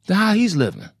 That's how he's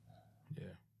living. Yeah.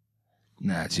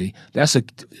 Nah, G. That's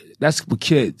for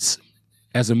kids.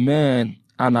 As a man,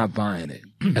 I'm not buying it.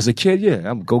 As a kid, yeah,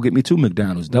 I'm go get me 2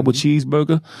 McDonald's, double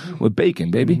cheeseburger with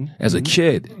bacon, baby. As a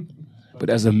kid. But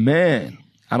as a man,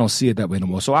 I don't see it that way no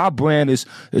more. So our brand is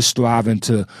striving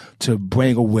to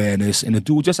bring awareness and to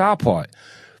do just our part.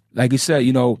 Like you said,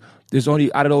 there's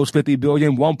only, out of those 50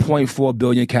 billion, 1.4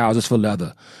 billion cows is for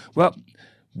leather. Well,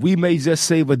 we may just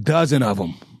save a dozen of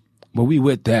them, but we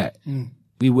with that.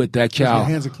 We with that cow. Your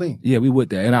hands are clean. Yeah, we with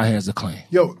that, and our hands are clean.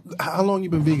 Yo, how long you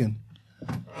been vegan?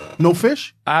 No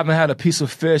fish? I haven't had a piece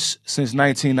of fish since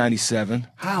 1997.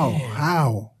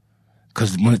 How?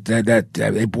 Because when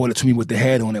they brought it to me with the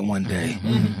head on it one day.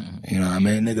 You know what I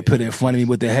mean? Nigga put it in front of me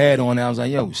with the head on it. I was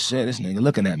like, yo, shit, this nigga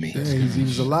looking at me. Yeah, he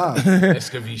was alive.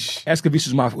 Escaviche.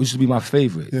 Escaviche used to be my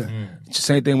favorite. Yeah.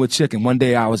 Same thing with chicken. One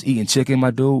day I was eating chicken,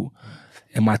 my dude,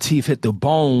 and my teeth hit the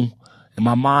bone, and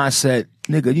my mind said,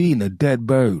 nigga, you eating a dead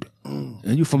bird.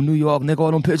 And you from New York, nigga,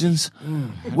 all them pigeons?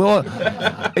 Well,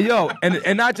 yo,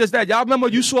 and not just that. Y'all remember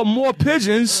you saw more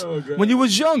pigeons when you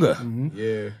was younger.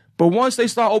 Yeah. But once they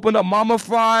start opening up mama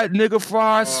fried, nigga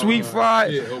fried, sweet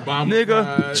fried, Obama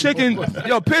nigga, fried. chicken,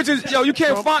 yo, pigeons, yo, you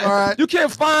can't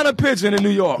find a pigeon in New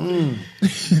York. You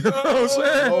know what I'm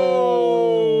saying?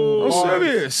 I'm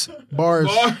serious. Bars.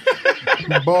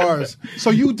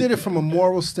 So you did it from a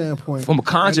moral standpoint, From a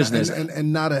consciousness,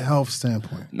 and not a health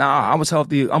standpoint. Nah, I was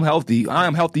healthy. I'm healthy. I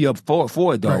am healthy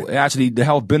for it though. Right. Actually, the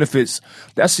health benefits.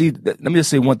 Let me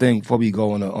just say one thing before we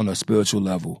go on a spiritual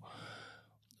level.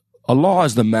 Allah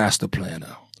is the master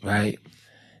planner, right?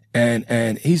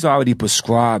 And He's already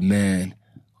prescribed man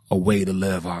a way to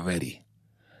live already.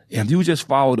 And if you just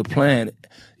follow the plan,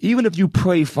 even if you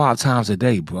pray 5 times a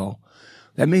day, bro,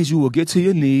 that means you will get to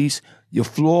your knees, your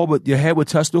head will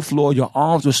touch the floor, your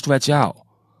arms will stretch out,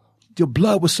 your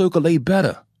blood will circulate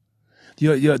better.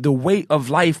 The weight of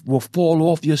life will fall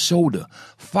off your shoulder.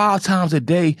 5 times a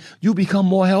day, you become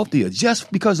more healthier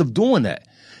just because of doing that.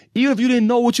 Even if you didn't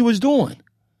know what you was doing.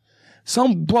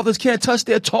 Some brothers can't touch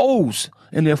their toes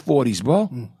in their 40s, bro,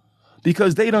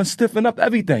 because they done stiffen up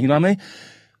everything. You know what I mean?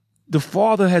 The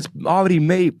Father has already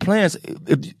made plans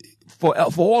for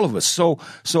all of us. So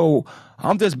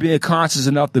I'm just being conscious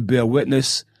enough to bear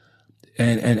witness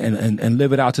and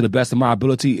live it out to the best of my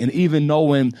ability. And even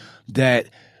knowing that,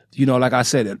 you know, like I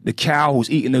said, the cow who's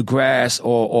eating the grass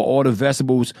or all the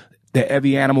vegetables that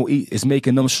every animal eats is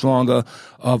making them stronger.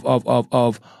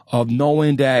 Of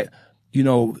knowing that, you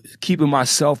know, keeping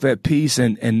myself at peace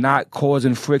and not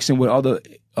causing friction with other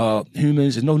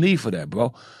humans. There's no need for that,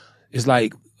 bro. It's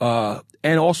like,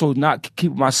 and also not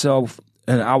keeping myself,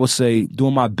 and I would say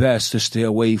doing my best to stay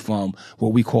away from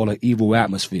what we call an evil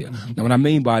atmosphere. Now, what I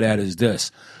mean by that is this.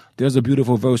 There's a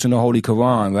beautiful verse in the Holy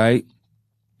Quran, right?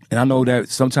 And I know that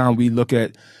sometimes we look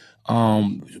at,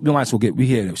 we might as well we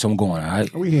hear something going, all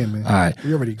right? We here, man. All right.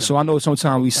 We already got So I know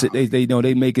sometimes we sit, they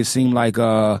make it seem like,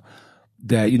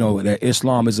 that, you know, that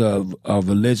Islam is a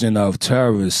religion of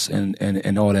terrorists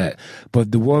and all that.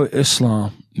 But the word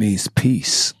Islam means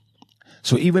peace.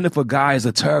 So even if a guy is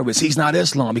a terrorist, he's not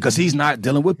Islam because he's not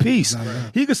dealing with peace.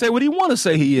 He could say what he want to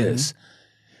say he is.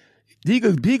 He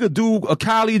could do a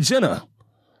Kylie Jenner,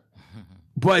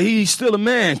 but he's still a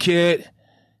man, kid.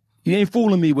 You ain't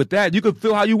fooling me with that. You can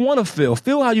feel how you want to feel.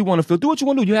 Feel how you want to feel. Do what you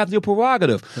want to do. You have your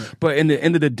prerogative. Right. But in the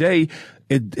end of the day,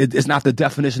 it's not the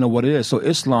definition of what it is. So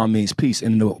Islam means peace.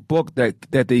 And the book that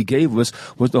they gave us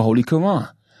was the Holy Quran.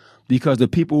 Because the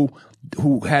people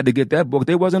who had to get that book,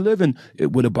 they wasn't living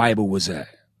where the Bible was at.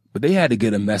 But they had to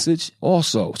get a message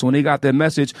also. So when they got that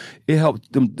message, it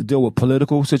helped them to deal with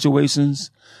political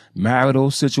situations, marital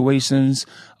situations,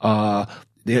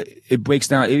 it breaks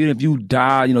down. Even if you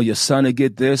die, you know, your son will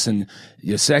get this and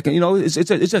your second, you know, it's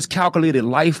just calculated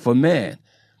life for man.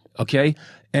 Okay.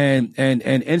 And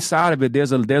inside of it,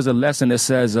 there's a lesson that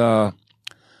says,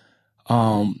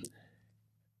 when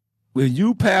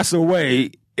you pass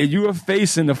away and you are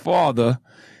facing the Father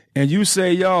and you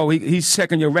say, yo, he's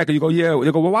checking your record. You go, yeah.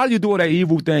 They go, well, why did you do all that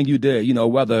evil thing you did? You know,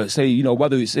 whether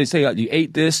you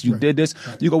ate this, you did this.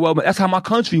 You go, well, but that's how my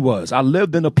country was. I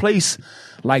lived in a place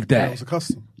like that. It was a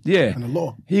custom. Yeah. And the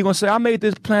law. He gonna say, I made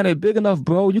this planet big enough,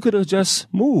 bro. You could have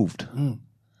just moved.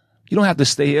 You don't have to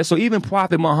stay here. So even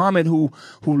Prophet Muhammad, who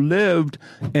lived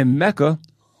in Mecca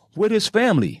with his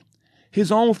family,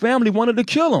 his own family wanted to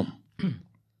kill him.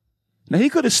 Now he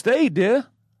could have stayed there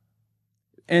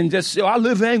and just, I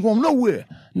live here, ain't going nowhere.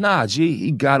 Nah,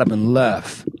 he got up and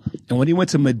left. And when he went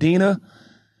to Medina,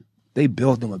 they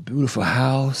built him a beautiful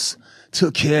house,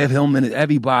 took care of him and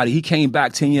everybody. He came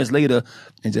back 10 years later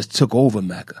and just took over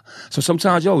Mecca. So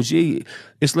sometimes,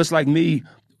 it's just like me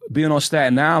being on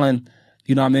Staten Island,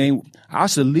 you know what I mean? I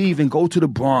should leave and go to the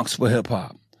Bronx for hip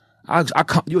hop.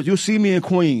 You'll see me in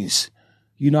Queens.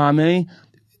 You know what I mean?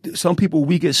 Some people,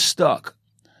 we get stuck.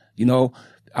 You know,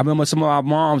 I remember some of our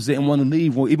moms didn't want to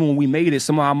leave. Well, even when we made it,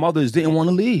 some of our mothers didn't want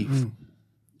to leave.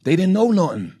 They didn't know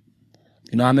nothing.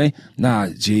 You know what I mean? Nah,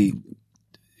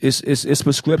 it's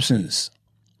prescriptions.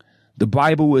 The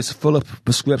Bible is full of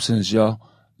prescriptions, yo.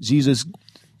 Jesus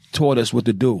taught us what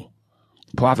to do.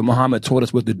 Prophet Muhammad taught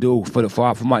us what to do.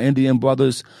 For my Indian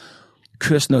brothers,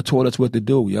 Krishna taught us what to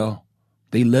do, yo.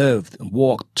 They lived and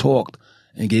walked, talked,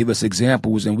 and gave us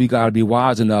examples, and we got to be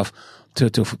wise enough to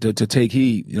take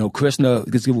heed. You know, Krishna,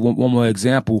 let's give one more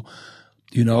example.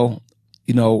 Through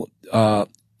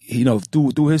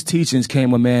his teachings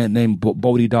came a man named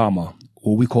Bodhidharma,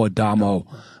 or we call Damo,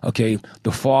 okay,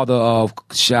 the father of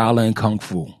Shaolin Kung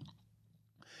Fu.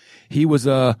 He was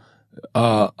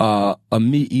a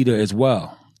meat eater as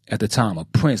well at the time, a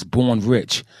prince born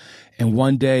rich. And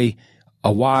one day,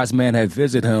 a wise man had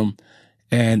visited him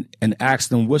and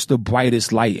asked him, "What's the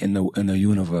brightest light in the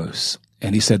universe?"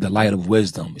 And he said, "The light of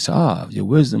wisdom." He said, your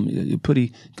wisdom, you're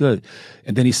pretty good.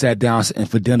 And then he sat down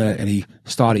for dinner and he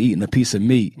started eating a piece of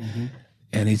meat. Mm-hmm.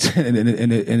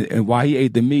 And while he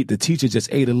ate the meat, the teacher just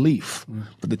ate a leaf. Mm.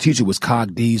 But the teacher was cock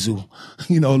diesel,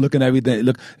 looking at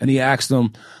everything. And he asked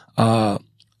him,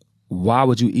 "Why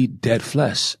would you eat dead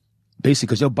flesh?" Basically,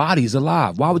 because your body is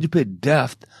alive. Why would you put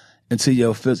death into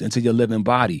your living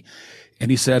body? And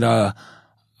he said,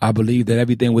 "I believe that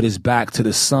everything with its back to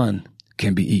the sun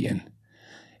can be eaten."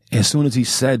 And as soon as he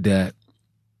said that,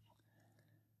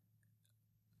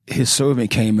 his servant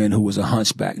came in who was a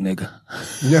hunchback nigga.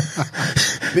 Yeah.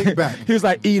 Big back. He was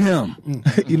like, "Eat him."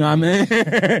 You know what I mean?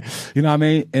 You know what I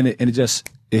mean? And it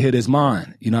hit his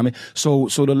mind. You know what I mean?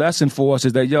 So the lesson for us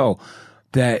is that,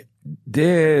 that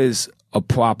there's a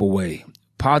proper way.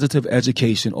 Positive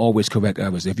education always correct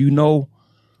errors. If you know.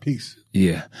 Peace.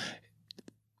 Yeah.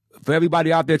 For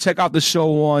everybody out there, check out the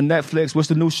show on Netflix. What's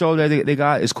the new show that they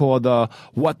got? It's called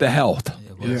What the Health.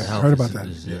 Yeah, heard about that.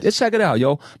 Just check it out,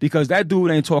 because that dude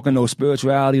ain't talking no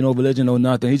spirituality, no religion, no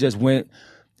nothing. He just went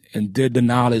and did the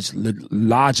knowledge,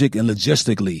 logic, and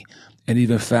logistically, and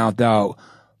even found out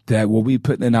that what we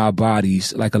put in our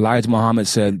bodies, like Elijah Muhammad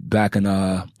said back in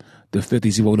the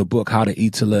 50s, he wrote a book, How to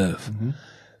Eat to Live. Mm-hmm.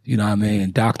 You know what I mean?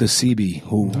 And Dr. Sebi,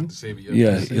 who,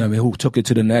 who took it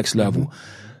to the next level. Mm-hmm.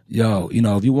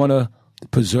 If you want to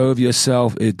preserve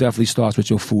yourself, it definitely starts with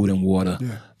your food and water.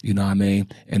 Yeah. You know what I mean?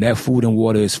 And that food and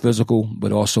water is physical,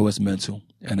 but also it's mental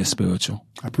and it's spiritual.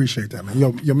 I appreciate that, man.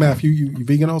 Yo, Math, you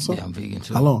vegan also? Yeah, I'm vegan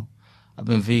too. How long? I've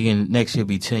been vegan. Next year will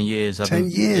be 10 years.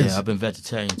 10 years? Yeah, I've been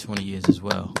vegetarian 20 years as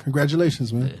well.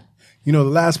 Congratulations, man. Yeah. The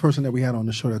last person that we had on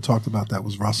the show that talked about that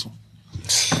was Russell.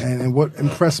 And what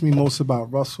impressed me most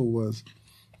about Russell was,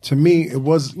 to me, it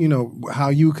was, how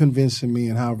you convincing me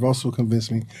and how Russell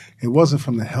convinced me. It wasn't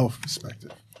from the health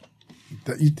perspective.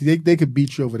 They could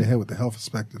beat you over the head with the health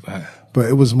perspective, but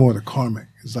it was more the karmic.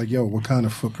 It's like, what kind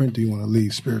of footprint do you want to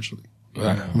leave spiritually?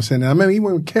 Right. I'm saying that. I remember even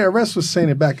when KRS was saying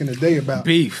it back in the day about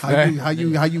beef, how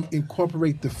you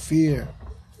incorporate the fear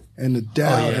and the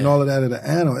doubt and all of that of the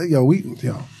animal.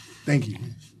 Thank you.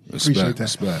 Appreciate that.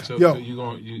 Respect. So you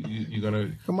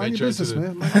gonna mind your business,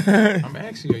 man. I'm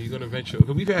asking you, are you gonna venture?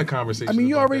 Because we've had conversations. I mean,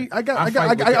 you already.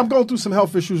 I'm going through some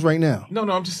health issues right now. No,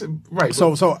 I'm just right.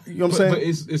 So you know what I'm saying? But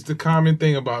it's the common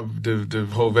thing about the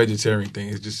whole vegetarian thing.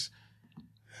 It's just.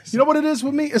 You know what it is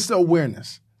with me? It's the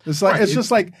awareness. It's like it's just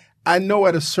like I know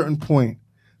at a certain point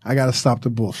I got to stop the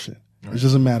bullshit. Right. It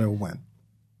doesn't matter when.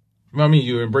 I mean,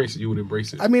 you embrace it. You would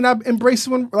embrace it. I mean, I embraced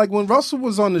it when Russell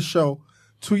was on the show.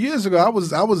 2 years ago, I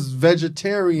was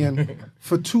vegetarian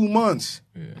for 2 months.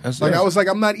 Yeah. I was like,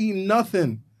 I'm not eating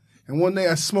nothing. And one day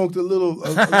I smoked a little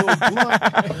blunt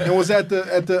and was at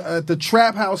the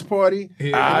trap house party.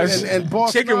 Yeah. And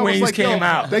boss chicken wings came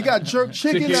out. They got jerk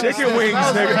chicken. Chicken wings,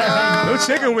 nigga. No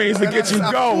chicken wings to get you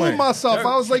going. I fooled myself.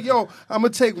 I was like, I'm gonna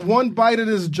take one bite of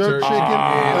this jerk chicken.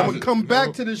 And I'm gonna come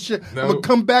back to this shit. I'm gonna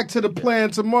come back to the plan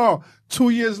tomorrow.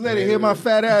 2 years later, here my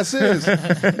fat ass is.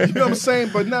 You know what I'm saying?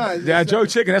 But nah. Yeah, jerk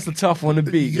chicken, that's a tough one to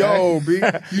beat. Yo, B.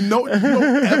 You don't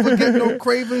ever get no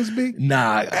cravings, B?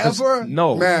 Nah. Ever?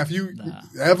 No. Math,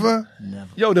 ever? Never.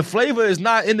 Yo, the flavor is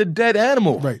not in the dead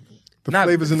animal. Right. The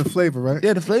flavor's in the flavor, right?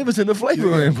 Yeah, the flavor's in the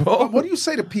flavor, bro. What do you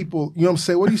say to people? You know what I'm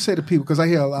saying? What do you say to people? Because I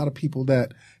hear a lot of people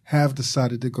that have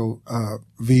decided to go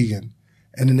vegan.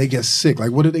 And then they get sick.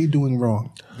 Like, what are they doing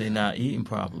wrong? They're not eating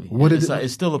properly.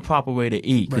 It's still a proper way to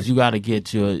eat because you got to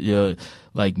get your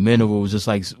like minerals. It's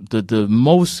like the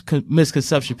most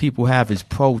misconception people have is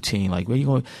protein. Like, where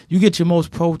you get your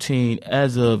most protein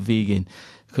as a vegan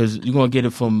because you're gonna get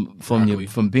it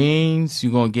from beans.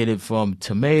 You're gonna get it from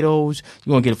tomatoes.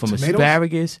 You're gonna get it from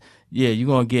asparagus. Yeah, you're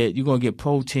gonna get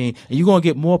protein, and you're gonna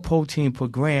get more protein per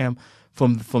gram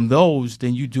from those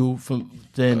than you do from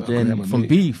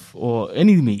beef or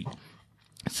any meat.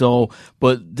 So,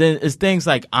 but then it's things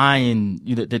like iron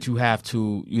that you have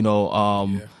to,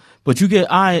 but you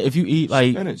get iron if you eat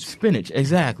like spinach.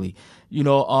 Exactly.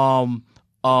 So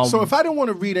if I didn't want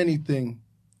to read anything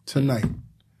tonight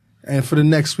and for the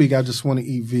next week, I just want to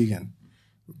eat vegan,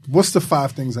 what's the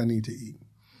 5 things I need to eat?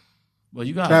 Well,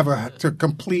 you got to have to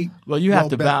complete. Well, you have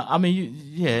to balance. I mean,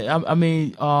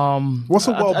 what's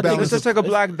a well balanced? Let's just take a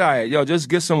black diet. Yo, just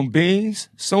get some beans,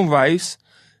 some rice,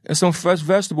 and some fresh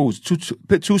vegetables.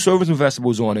 Put 2 servings of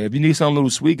vegetables on it. If you need something a little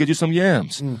sweet, get you some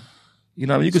yams. You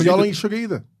know what I mean? So y'all don't eat sugar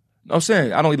either? I'm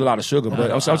saying I don't eat a lot of sugar,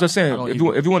 but I'm just saying if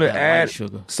you want to add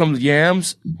some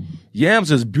yams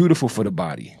is beautiful for the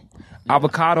body.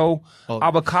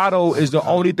 Avocado is the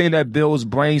only thing that builds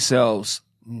brain cells.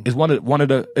 Is one of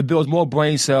the it builds more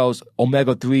brain cells,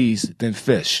 omega-3s, than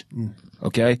fish.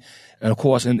 Okay, and of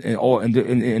course in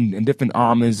different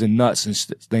almonds and nuts and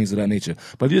things of that nature.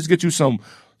 But if you just get you some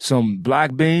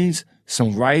black beans,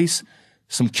 some rice,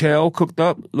 some kale cooked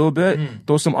up a little bit,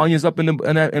 throw some onions up in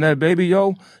that baby,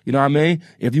 yo. You know what I mean?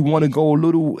 If you want to go a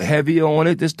little heavier on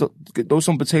it, just throw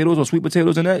some potatoes or sweet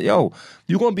potatoes in that, yo.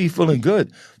 You're gonna be feeling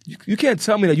good. You can't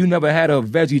tell me that you never had a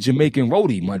veggie Jamaican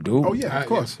roti, my dude. Oh yeah, of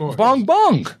course. Bong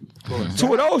bong.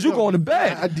 Two of those, you going to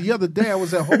bed. The other day I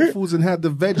was at Whole Foods and had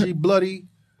the veggie bloody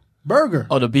burger.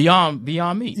 Oh, the Beyond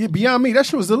Meat. Yeah, Beyond Meat. That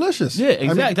shit was delicious. Yeah,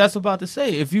 exactly. I mean, that's what I'm about to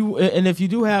say. If you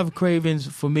do have cravings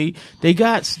for meat, they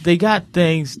got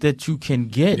things that you can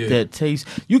get that taste.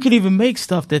 You can even make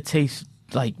stuff that tastes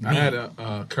like meat. I had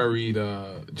a curried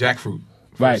jackfruit.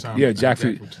 Right, yeah,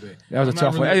 jackfruit. That was a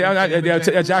tough one.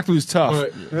 Jackfruit's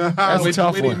tough. That's a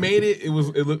tough one. When they made it, it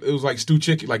was like stew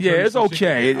chicken. Like it's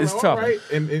okay. It's tough. Right.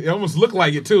 And it almost looked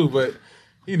like it too, but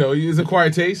you know, it's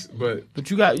acquired taste. But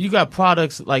you got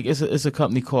products like it's a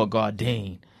company called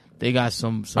Gardein. They got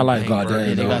some I like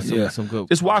Gardein. They got some good.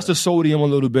 Just watch the sodium a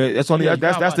little bit. That's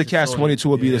the catch-22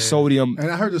 would be the sodium. And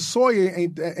I heard the soya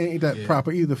ain't that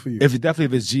proper either for you. If it's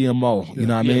GMO, you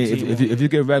know what I mean. If you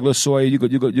get regular soya, you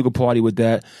could party with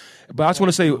that. But I just want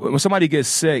to say, when somebody gets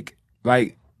sick,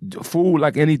 like food,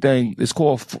 like anything, it's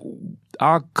called.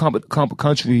 Our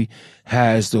country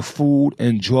has the Food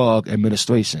and Drug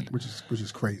Administration, which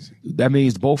is crazy. That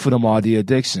means both of them are the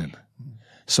addiction.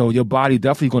 So your body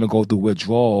definitely going to go through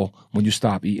withdrawal when you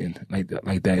stop eating like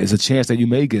that. There's a chance that you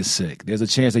may get sick. There's a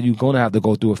chance that you're going to have to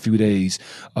go through a few days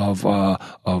of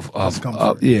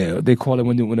they call it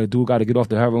when a dude got to get off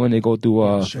the heroin, they go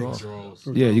through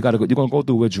you're going to go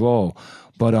through withdrawal.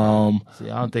 But see,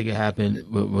 I don't think it happened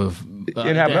with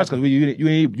it happened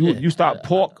because you stopped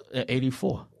pork in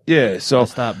 84. Yeah, so I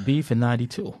stopped beef in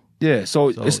 92. Yeah,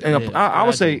 I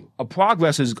would say a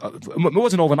progress is. It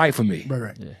wasn't overnight for me.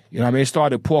 Right. Yeah. You know what I mean? It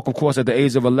started pork, of course, at the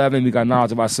age of 11. We got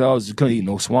knowledge of ourselves. You couldn't eat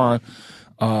no swine.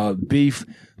 Beef,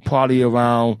 probably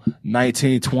around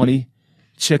 1920.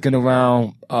 Chicken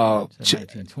around.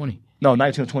 1920. No,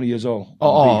 19 or 20 years old.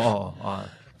 Oh.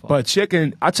 But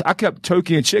chicken, I kept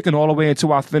turkey and chicken all the way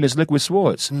until I finished Liquid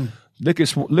Swords.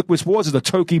 Liquid Swords is a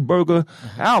turkey burger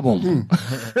album.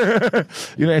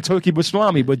 You know, and turkey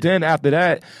pastrami. But then after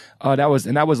that, that was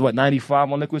what,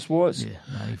 95 on Liquid Swords? Yeah,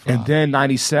 95. And then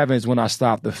 97 is when I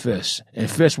stopped the fish. And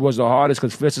fish was the hardest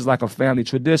because fish is like a family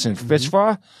tradition. Fish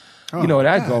fry? You know how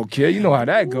that go, kid. You know how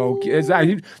that go, kid.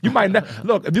 Exactly. You might not.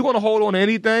 Look, if you're going to hold on to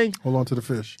anything. Hold on to the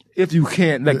fish. If you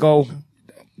can't let go.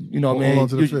 You know what I mean? On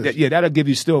to the fish. Yeah, that'll give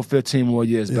you still 15 more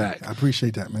years back. I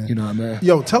appreciate that, man. You know what I mean?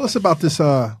 Yo, tell us about this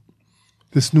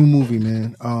new movie,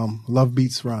 man. Love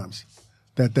Beats Rhymes.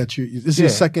 This is your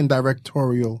second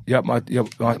directorial. Yep,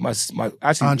 my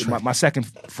second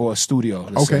for a studio.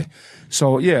 Okay. Say.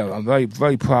 So yeah, I'm very,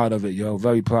 very proud of it, yo.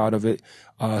 Very proud of it.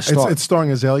 It's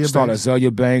starring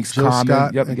Azalea Banks, Jill Common,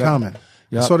 Scott, and Common.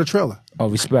 Yep. I saw the trailer. Oh,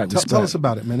 respect. Tell us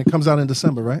about it, man. It comes out in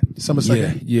December, right? December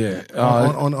 2nd. Yeah.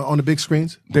 On the big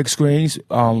screens. Big screens.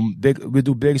 We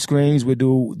do big screens. We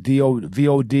do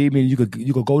VOD. I mean, you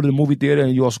could go to the movie theater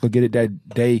and you also could get it that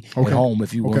day at home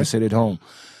if you want to sit at home.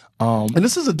 And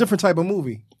this is a different type of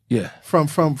movie. Yeah. From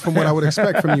what I would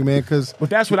expect from you, man. But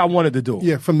that's what I wanted to do.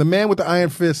 Yeah. From the Man with the Iron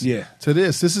Fist. Yeah. To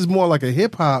this is more like a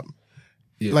hip hop,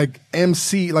 like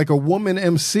MC, like a woman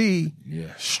MC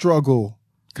struggle.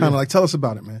 Kind of like, tell us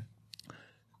about it, man.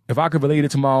 If I could relate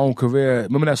it to my own career,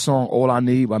 remember that song "All I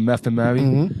Need" by Meth and Mary?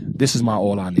 Mm-hmm. This is my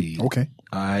all I need. Okay.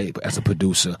 As a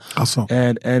producer. Awesome.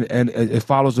 And it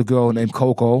follows a girl named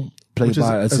Coco, played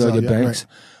by Azalea Banks,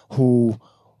 who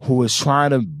is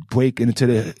trying to break into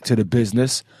the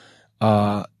business,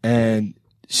 and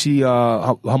she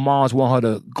her moms want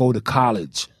her to go to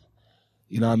college.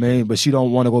 You know what I mean? But she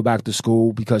don't want to go back to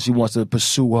school because she wants to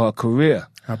pursue her career.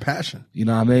 Her passion. You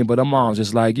know what I mean? But her mom's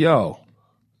just like, yo,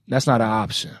 that's not an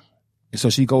option. And so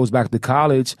she goes back to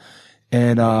college,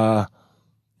 and I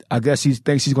guess she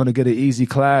thinks she's going to get an easy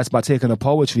class by taking a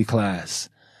poetry class.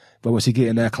 But when she get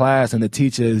in that class and the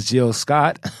teacher is Jill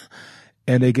Scott,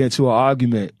 and they get into an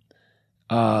argument,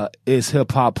 it's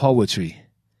hip-hop poetry.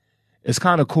 It's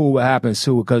kind of cool what happens,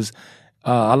 too, because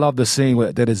I love the scene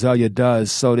that Azalea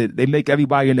does. So that they make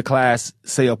everybody in the class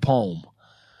say a poem.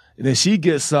 And then she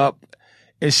gets up,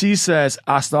 and she says,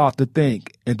 I start to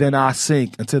think, and then I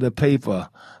sink into the paper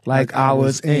like I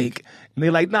was ink. And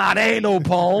they're like, nah, that ain't no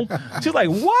poem. She's like,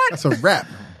 what? That's a rap.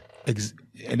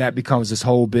 And that becomes this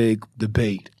whole big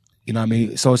debate. You know what I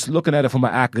mean? So it's looking at it from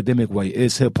an academic way.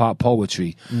 It's hip-hop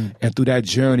poetry. And through that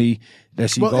journey that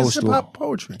she goes through. Hip-hop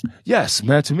poetry. Yes,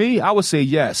 man. To me, I would say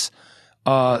yes.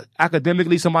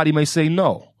 Academically, somebody may say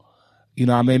no. You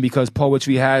know what I mean? Because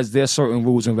poetry has their certain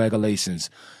rules and regulations.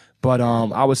 But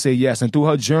I would say yes. And through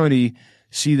her journey,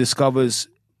 she discovers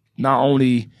not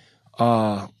only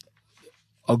a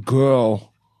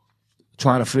girl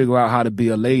trying to figure out how to be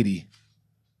a lady,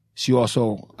 she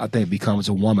also, I think, becomes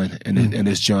a woman in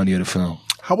this journey of the film.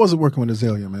 How was it working with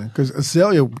Azalea, man? Because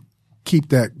Azalea keep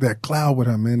that cloud with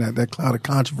her, man, that cloud of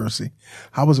controversy.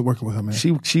 How was it working with her, man?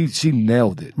 She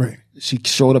nailed it. Right. She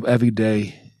showed up every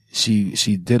day. She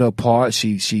did her part.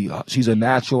 She's a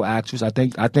natural actress. I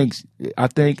think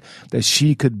that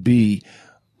she could be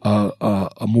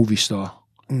a movie star.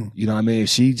 You know what I mean? If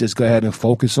she just go ahead and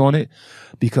focus on it,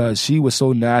 because she was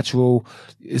so natural.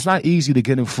 It's not easy to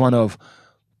get in front of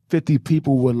 50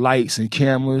 people with lights and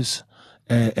cameras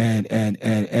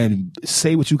and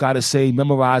say what you got to say,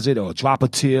 memorize it, or drop a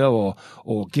tear, or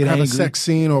get Have angry. a sex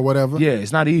scene or whatever. Yeah,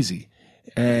 it's not easy.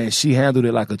 And she handled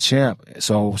it like a champ.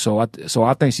 So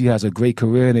I think she has a great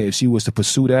career, and if she was to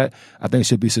pursue that, I think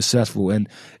she'll be successful. And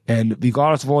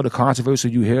regardless of all the controversy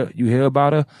you hear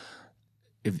about her,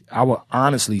 I would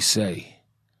honestly say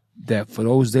that for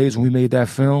those days when we made that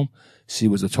film, she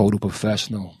was a total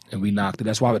professional, and we knocked it.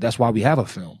 That's why we have a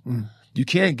film. You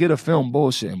can't get a film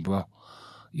bullshitting, bro.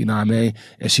 You know what I mean?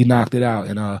 And she knocked it out.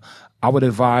 And I would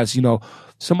advise,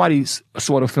 somebody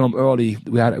saw the film early.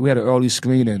 We had an early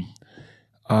screening.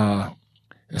 And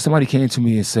somebody came to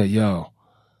me and said, "Yo,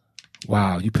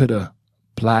 wow, you put a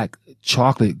black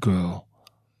chocolate girl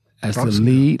as the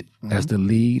lead,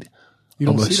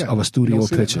 of a studio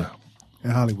picture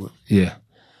in Hollywood." Yeah.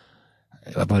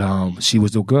 But she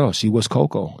was the girl. She was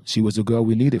Coco. She was the girl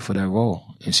we needed for that role,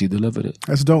 and she delivered it.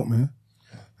 That's dope, man.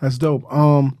 That's dope.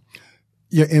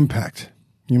 Your impact.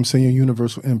 You know what I'm saying? Your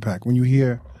universal impact. When you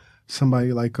hear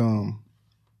somebody like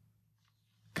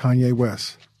Kanye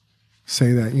West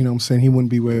say that, you know what I'm saying, he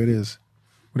wouldn't be where it is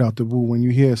without the Wu. When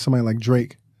you hear somebody like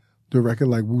Drake do a record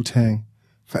like Wu-Tang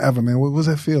Forever, man, what does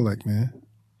that feel like, man?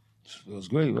 It feels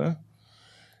great, man.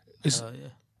 It's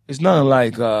nothing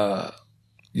like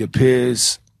your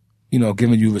peers,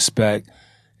 giving you respect.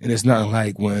 And it's nothing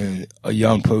like when a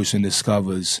young person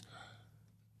discovers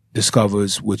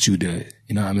what you did.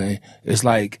 You know what I mean? It's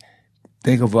like,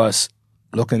 think of us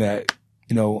looking at,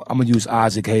 I'm going to use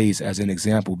Isaac Hayes as an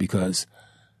example because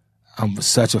I'm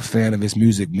such a fan of his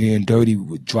music. Me and Dirty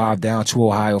would drive down to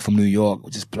Ohio from New York,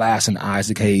 just blasting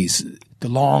Isaac Hayes, the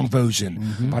long version.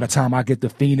 Mm-hmm. By the time I get to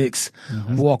Phoenix,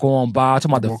 walk on by, I'm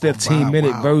talking about the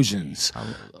 15-minute versions.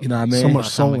 You know what I mean? So much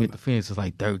song. Get to Phoenix is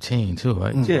like 13 too,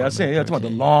 right? Yeah, I'm saying, I'm talking about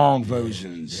the long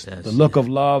versions. Yeah, the Look of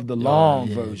Love, the long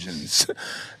versions.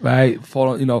 Right?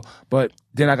 But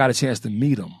then I got a chance to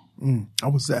meet him. How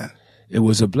was that? It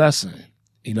was a blessing.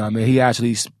 You know what I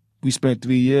mean? We spent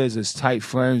 3 years as tight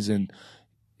friends, and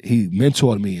he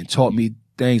mentored me and taught me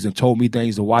things and told me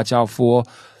things to watch out for.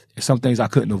 And some things I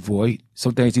couldn't avoid.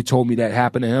 Some things he told me that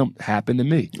happened to him happened to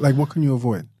me. Like, what can you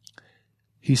avoid?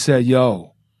 He said,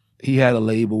 he had a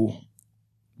label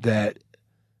that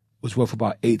was worth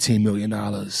about $18 million,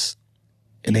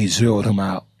 and they zeroed him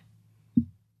out.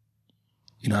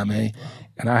 You know what I mean?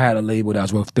 And I had a label that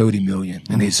was worth $30 million,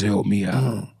 and they zeroed me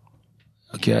out.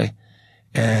 Okay?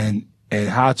 And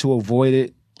how to avoid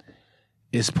it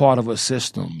is part of a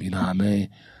system, you know what I mean?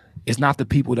 It's not the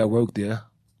people that work there.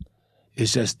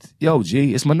 It's just,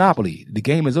 it's Monopoly. The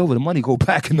game is over. The money go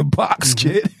back in the box,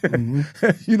 kid.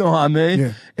 You know what I mean?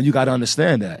 Yeah. And you got to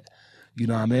understand that. You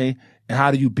know what I mean? And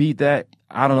how do you beat that?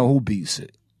 I don't know who beats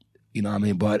it. You know what I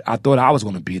mean? But I thought I was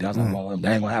going to beat it. I was like, well, that ain't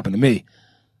going to happen to me.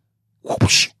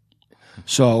 Whoosh.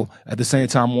 So at the same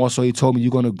time, also, he told me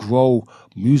you're going to grow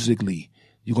musically.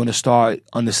 You're going to start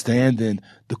understanding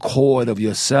the chord of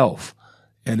yourself.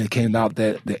 And it came out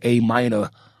that the A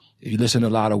minor, if you listen to a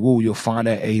lot of Wu, you'll find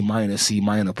that A minor, C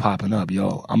minor popping up.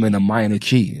 I'm in a minor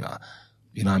key.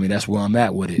 You know what I mean? That's where I'm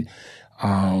at with it.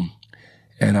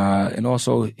 And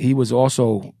also, he was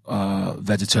also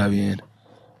vegetarian.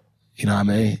 You know what I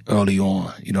mean? Early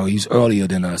on. He's earlier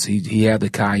than us. He had the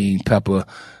cayenne pepper,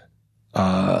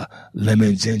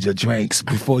 lemon ginger drinks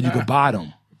before you could buy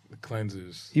them.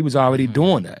 Cleanses. He was already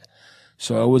doing that.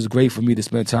 So it was great for me to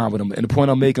spend time with him. And the point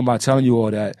I'm making by telling you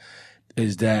all that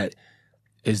is that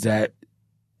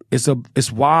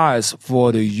it's wise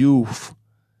for the youth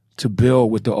to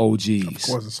build with the OGs.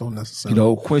 Of course, it's so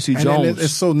necessary. Quincy Jones.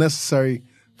 It's so necessary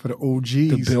for the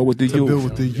OGs to build with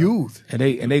the youth. And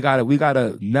we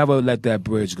gotta never let that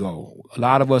bridge go. A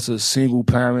lot of us are single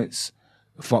parents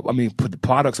put the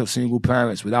products of single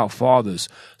parents without fathers.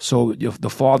 So the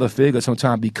father figure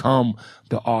sometimes become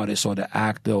the artist or the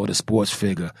actor or the sports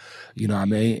figure. You know what I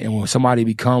mean? And when somebody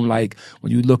become like,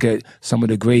 when you look at some of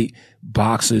the great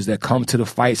boxers that come to the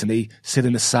fights and they sit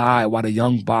in the side while the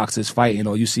young boxers fighting,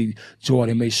 or you see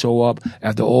Jordan may show up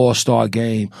at the All-Star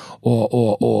game,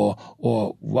 or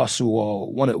Russell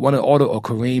or one of or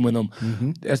Kareem and them.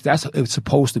 Mm-hmm. That's it's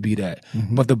supposed to be that.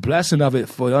 Mm-hmm. But the blessing of it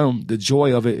for them, the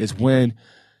joy of it is when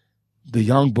the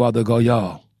young brother go,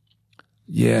 yo,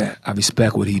 yeah, I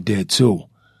respect what he did too.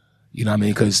 You know what I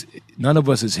mean? Because none of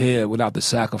us is here without the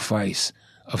sacrifice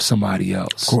of somebody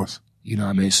else. Of course. You know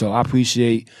what I mean? So I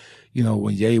appreciate,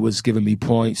 when Ye was giving me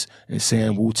points and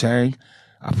saying Wu-Tang.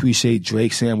 I appreciate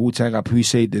Drake saying Wu-Tang. I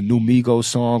appreciate the new Migos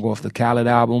song off the Khaled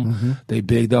album. Mm-hmm. They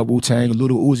bigged up Wu-Tang.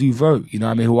 Little Uzi Vert, you know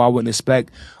what I mean? Who I wouldn't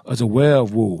expect as aware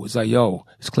of Wu. It's like, yo,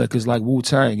 his clique is like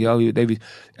Wu-Tang, yo.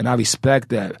 And I respect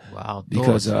that. Wow.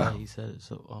 Because, he said it.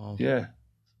 So, yeah.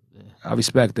 I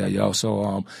respect that, yo.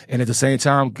 So, and at the same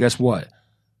time, guess what?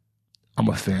 I'm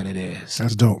a fan of theirs.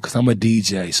 That's dope. Because I'm a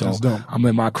DJ. So that's dope. I'm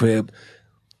in my crib.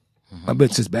 My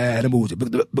bitch is bad and bougie.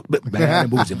 Bad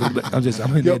and bougie.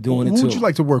 I'm in there doing it too. Who would you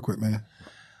like to work with, man?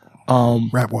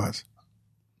 Rap wise.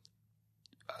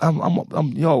 I'm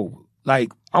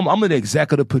an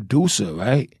executive producer,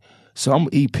 right? So I'm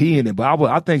EPing it, but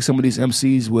I think some of these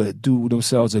MCs would do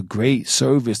themselves a great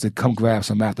service to come grab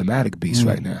some mathematic beats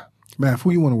right now. Man,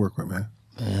 who you want to work with, man?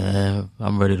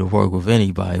 I'm ready to work with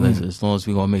anybody as long as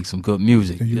we're gonna make some good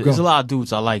music. There's a lot of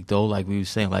dudes I like though, like we were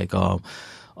saying, like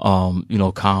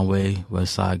Conway,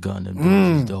 West Side Gun, and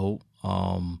dudes is dope.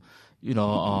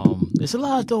 There's a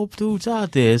lot of dope dudes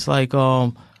out there. It's like,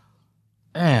 I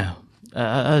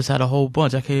just had a whole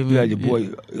bunch. I can't even. You had your boy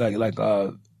like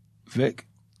Vic.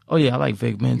 Oh yeah, I like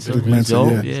Vic Mensa. He's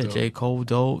dope. Yeah, J. Cole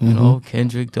dope.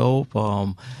 Kendrick dope.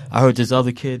 I heard this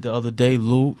other kid the other day,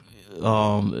 Lute.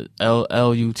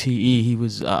 Lute. He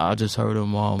was. I just heard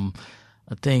him. I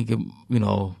think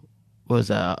what was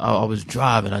that? I was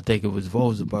driving. I think it was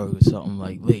Rosenberg or something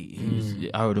like late.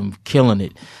 I heard him killing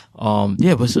it. But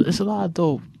it's a lot of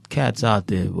dope cats out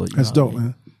there. But, that's dope,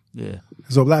 man. Yeah.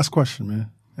 So last question,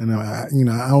 man. And I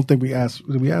don't think we asked.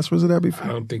 Did we ask RZA that before? I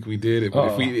don't think we did.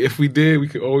 If we did, we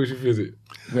could always revisit.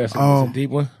 That's a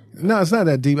deep one. No, it's not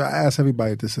that deep. I asked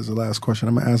everybody this as the last question.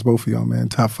 I'm gonna ask both of y'all, man.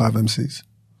 Top 5 MCs.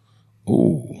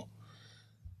 Ooh.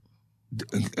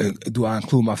 Do I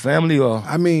include my family or?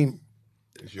 I mean,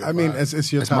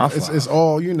 it's your top. It's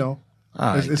all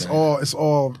It's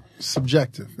all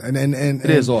subjective, and it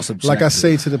is all subjective. Like I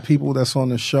say to the people that's on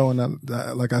the show, and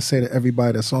like I say to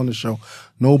everybody that's on the show,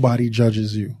 nobody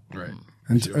judges you. Right.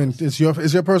 And it's your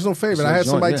personal favorite. I had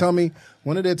somebody tell me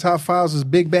one of their top 5s is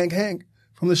Big Bang Hank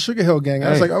from the Sugar Hill Gang. I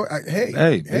was like,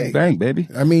 hey, Big Bang, baby.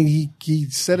 I mean, he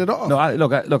set it off. No, I don't.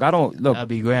 That'd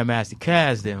be Grandmaster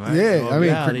Caz then, right? Yeah,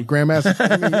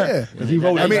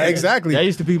 Grandmaster. Yeah, exactly. That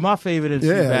used to be my favorite MC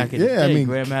back in the day.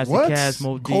 Grandmaster Caz,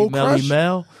 Mo Deep, Melly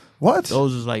Mel. What?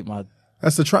 Those was like my.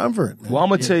 That's the triumvirate. Man. Well, I'm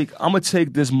gonna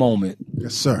take this moment.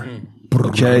 Yes, sir.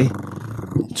 Okay,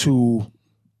 to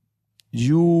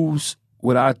use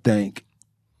what I think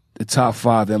the top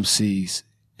 5 MCs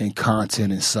in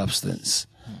content and substance.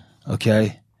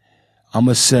 Okay, I'm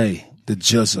gonna say the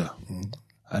Jizza.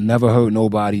 I never heard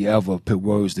nobody ever put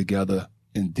words together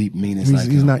in deep meanings like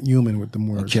that. He's not human with the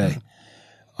words. Okay,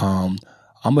 I'm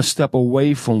gonna step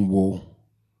away from Wu,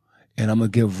 and I'm gonna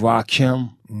give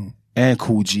Rakim and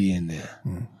Cool G in there.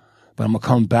 But I'm gonna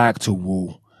come back to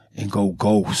Wu and go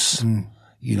Ghost.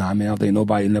 You know what I mean? I don't think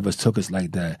nobody never took us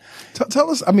like that.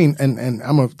 Tell us, I mean, and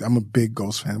I'm a big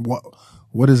Ghost fan.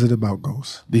 What is it about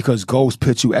Ghost? Because Ghost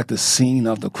put you at the scene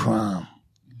of the crime.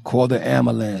 Call the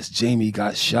ambulance. Jamie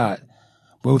got shot.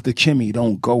 But with the Kimmy,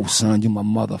 don't go, son. You my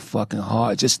motherfucking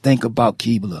heart. Just think about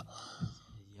Keebler.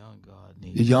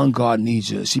 The young God needs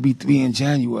you. She be 3 in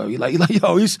January. Like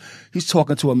yo, he's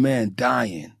talking to a man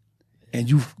dying, and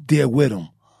you there with him.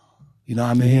 You know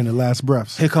what I mean? In the last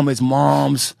breaths. Here come his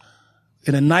mom's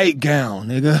in a nightgown,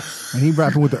 nigga. And he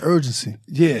rapping with the urgency.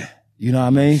 Yeah. You know what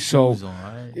I mean? So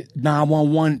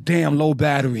 911, damn low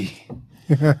battery.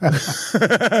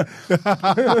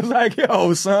 Like,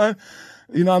 yo, son.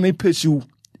 You know what I mean? Pitch you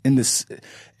in this,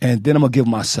 and then I'm gonna give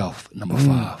myself number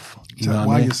 5. You know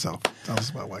what I mean? Yourself? Tell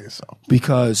us about why yourself.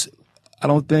 Because I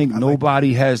don't think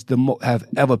nobody has have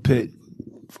ever put.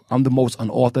 I'm the most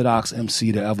unorthodox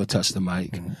MC to ever touch the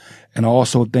mic, and I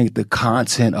also think the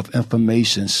content of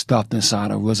information stuffed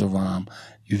inside of RZA rhyme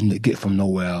you get from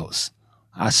nowhere else.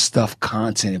 I stuff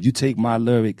content. If you take my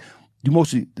lyric,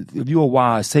 if you're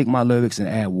wise, take my lyrics and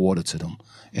add water to them,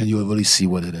 and you'll really see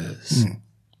what it is.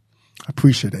 I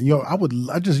appreciate that. Yo,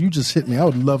 you just hit me. I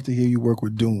would love to hear you work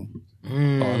with Doom. Oh,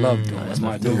 I love Doom. That's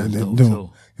my dude.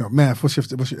 Doom. Yo, man, what's your,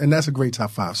 and that's a great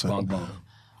top 5, sir.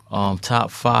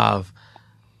 Top 5.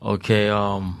 Okay,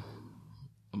 I'm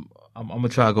gonna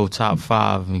try to go top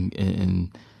 5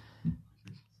 and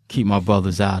keep my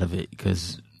brothers out of it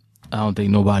because I don't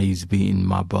think nobody's beating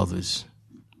my brothers.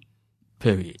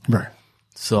 Period. Right.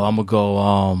 So I'm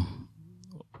gonna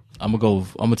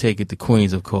take it to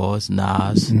Queens, of course.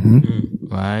 Nas,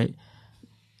 right?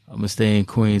 I'm gonna stay in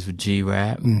Queens with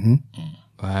G-Rap,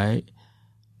 right?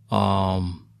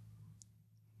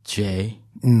 Jay,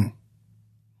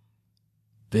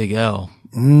 Big L.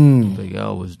 Big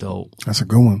L was dope. That's a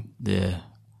good one. Yeah.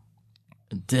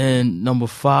 And then number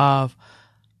 5,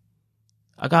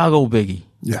 I gotta go Biggie.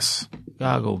 Yes.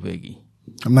 Gotta go Biggie.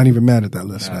 I'm not even mad at that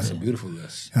list, man. That's a beautiful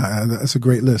list. That's a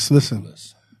great list. Listen,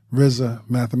 RZA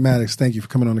Mathematics, thank you for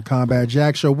coming on the Combat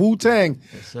Jack Show. Wu-Tang,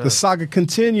 the saga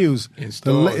continues. In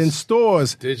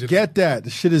stores. Digital. Get that. The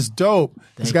shit is dope.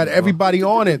 It's got everybody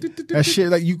on it. That shit,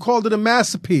 like, you called it a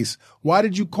masterpiece. Why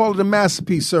did you call it a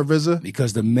masterpiece, Sir RZA?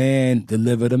 Because the man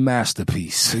delivered a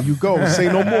masterpiece. There you go. Say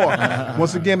no more.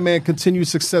 Once again, man, continued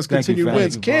success, continued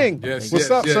wins. King, what's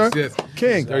up, sir? Yes.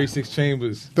 King. 36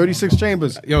 chambers. 36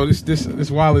 chambers. Yo,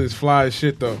 this wallet is fly as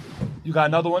shit, though. You got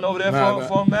another one over there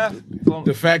for Math?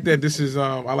 The fact that this is,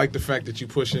 I like the fact that you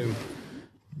pushing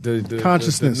the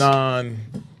consciousness,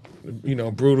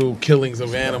 the brutal killings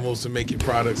of animals to make your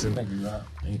products and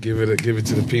give it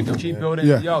to the people. Keep building.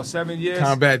 Yeah. Yo, 7 years.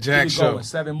 Combat Jack Show. Going,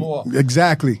 7 more.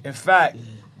 Exactly. In fact,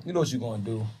 you know what you're going to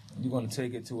do. You're going to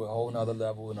take it to a whole nother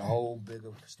level in a whole bigger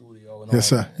studio. And yes,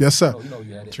 sir. Yes, sir. You know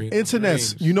you had it.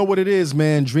 Internets, you know what it is,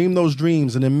 man. Dream those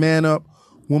dreams and then man up,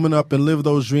 woman up, and live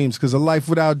those dreams. Because a life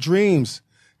without dreams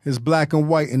is black and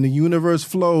white, and the universe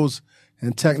flows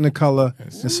in technicolor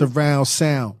and surround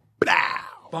sound.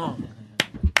 Boom.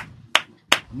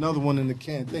 Another one in the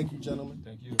can. Thank you, gentlemen.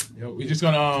 Thank you. Yo, we just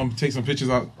gonna take some pictures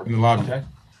out in the lobby. Okay.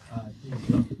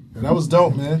 That was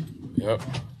dope, man. Yep.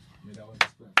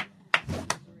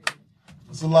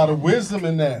 There's a lot of wisdom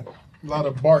in that. A lot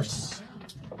of bars.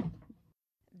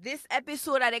 This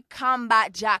episode of the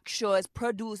Combat Jack Show is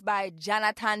produced by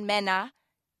Jonathan Mena,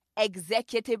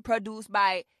 executive produced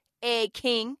by A.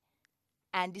 King,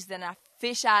 and this is an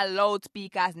official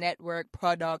Loudspeakers Network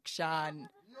production.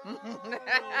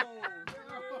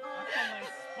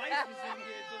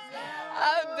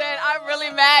 I'm dead. I'm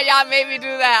really mad y'all made me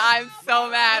do that. I'm so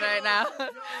mad right now.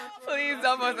 Please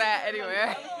don't post that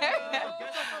anywhere.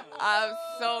 I'm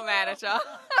so mad at y'all.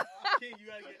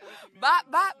 Bop,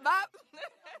 bop, bop.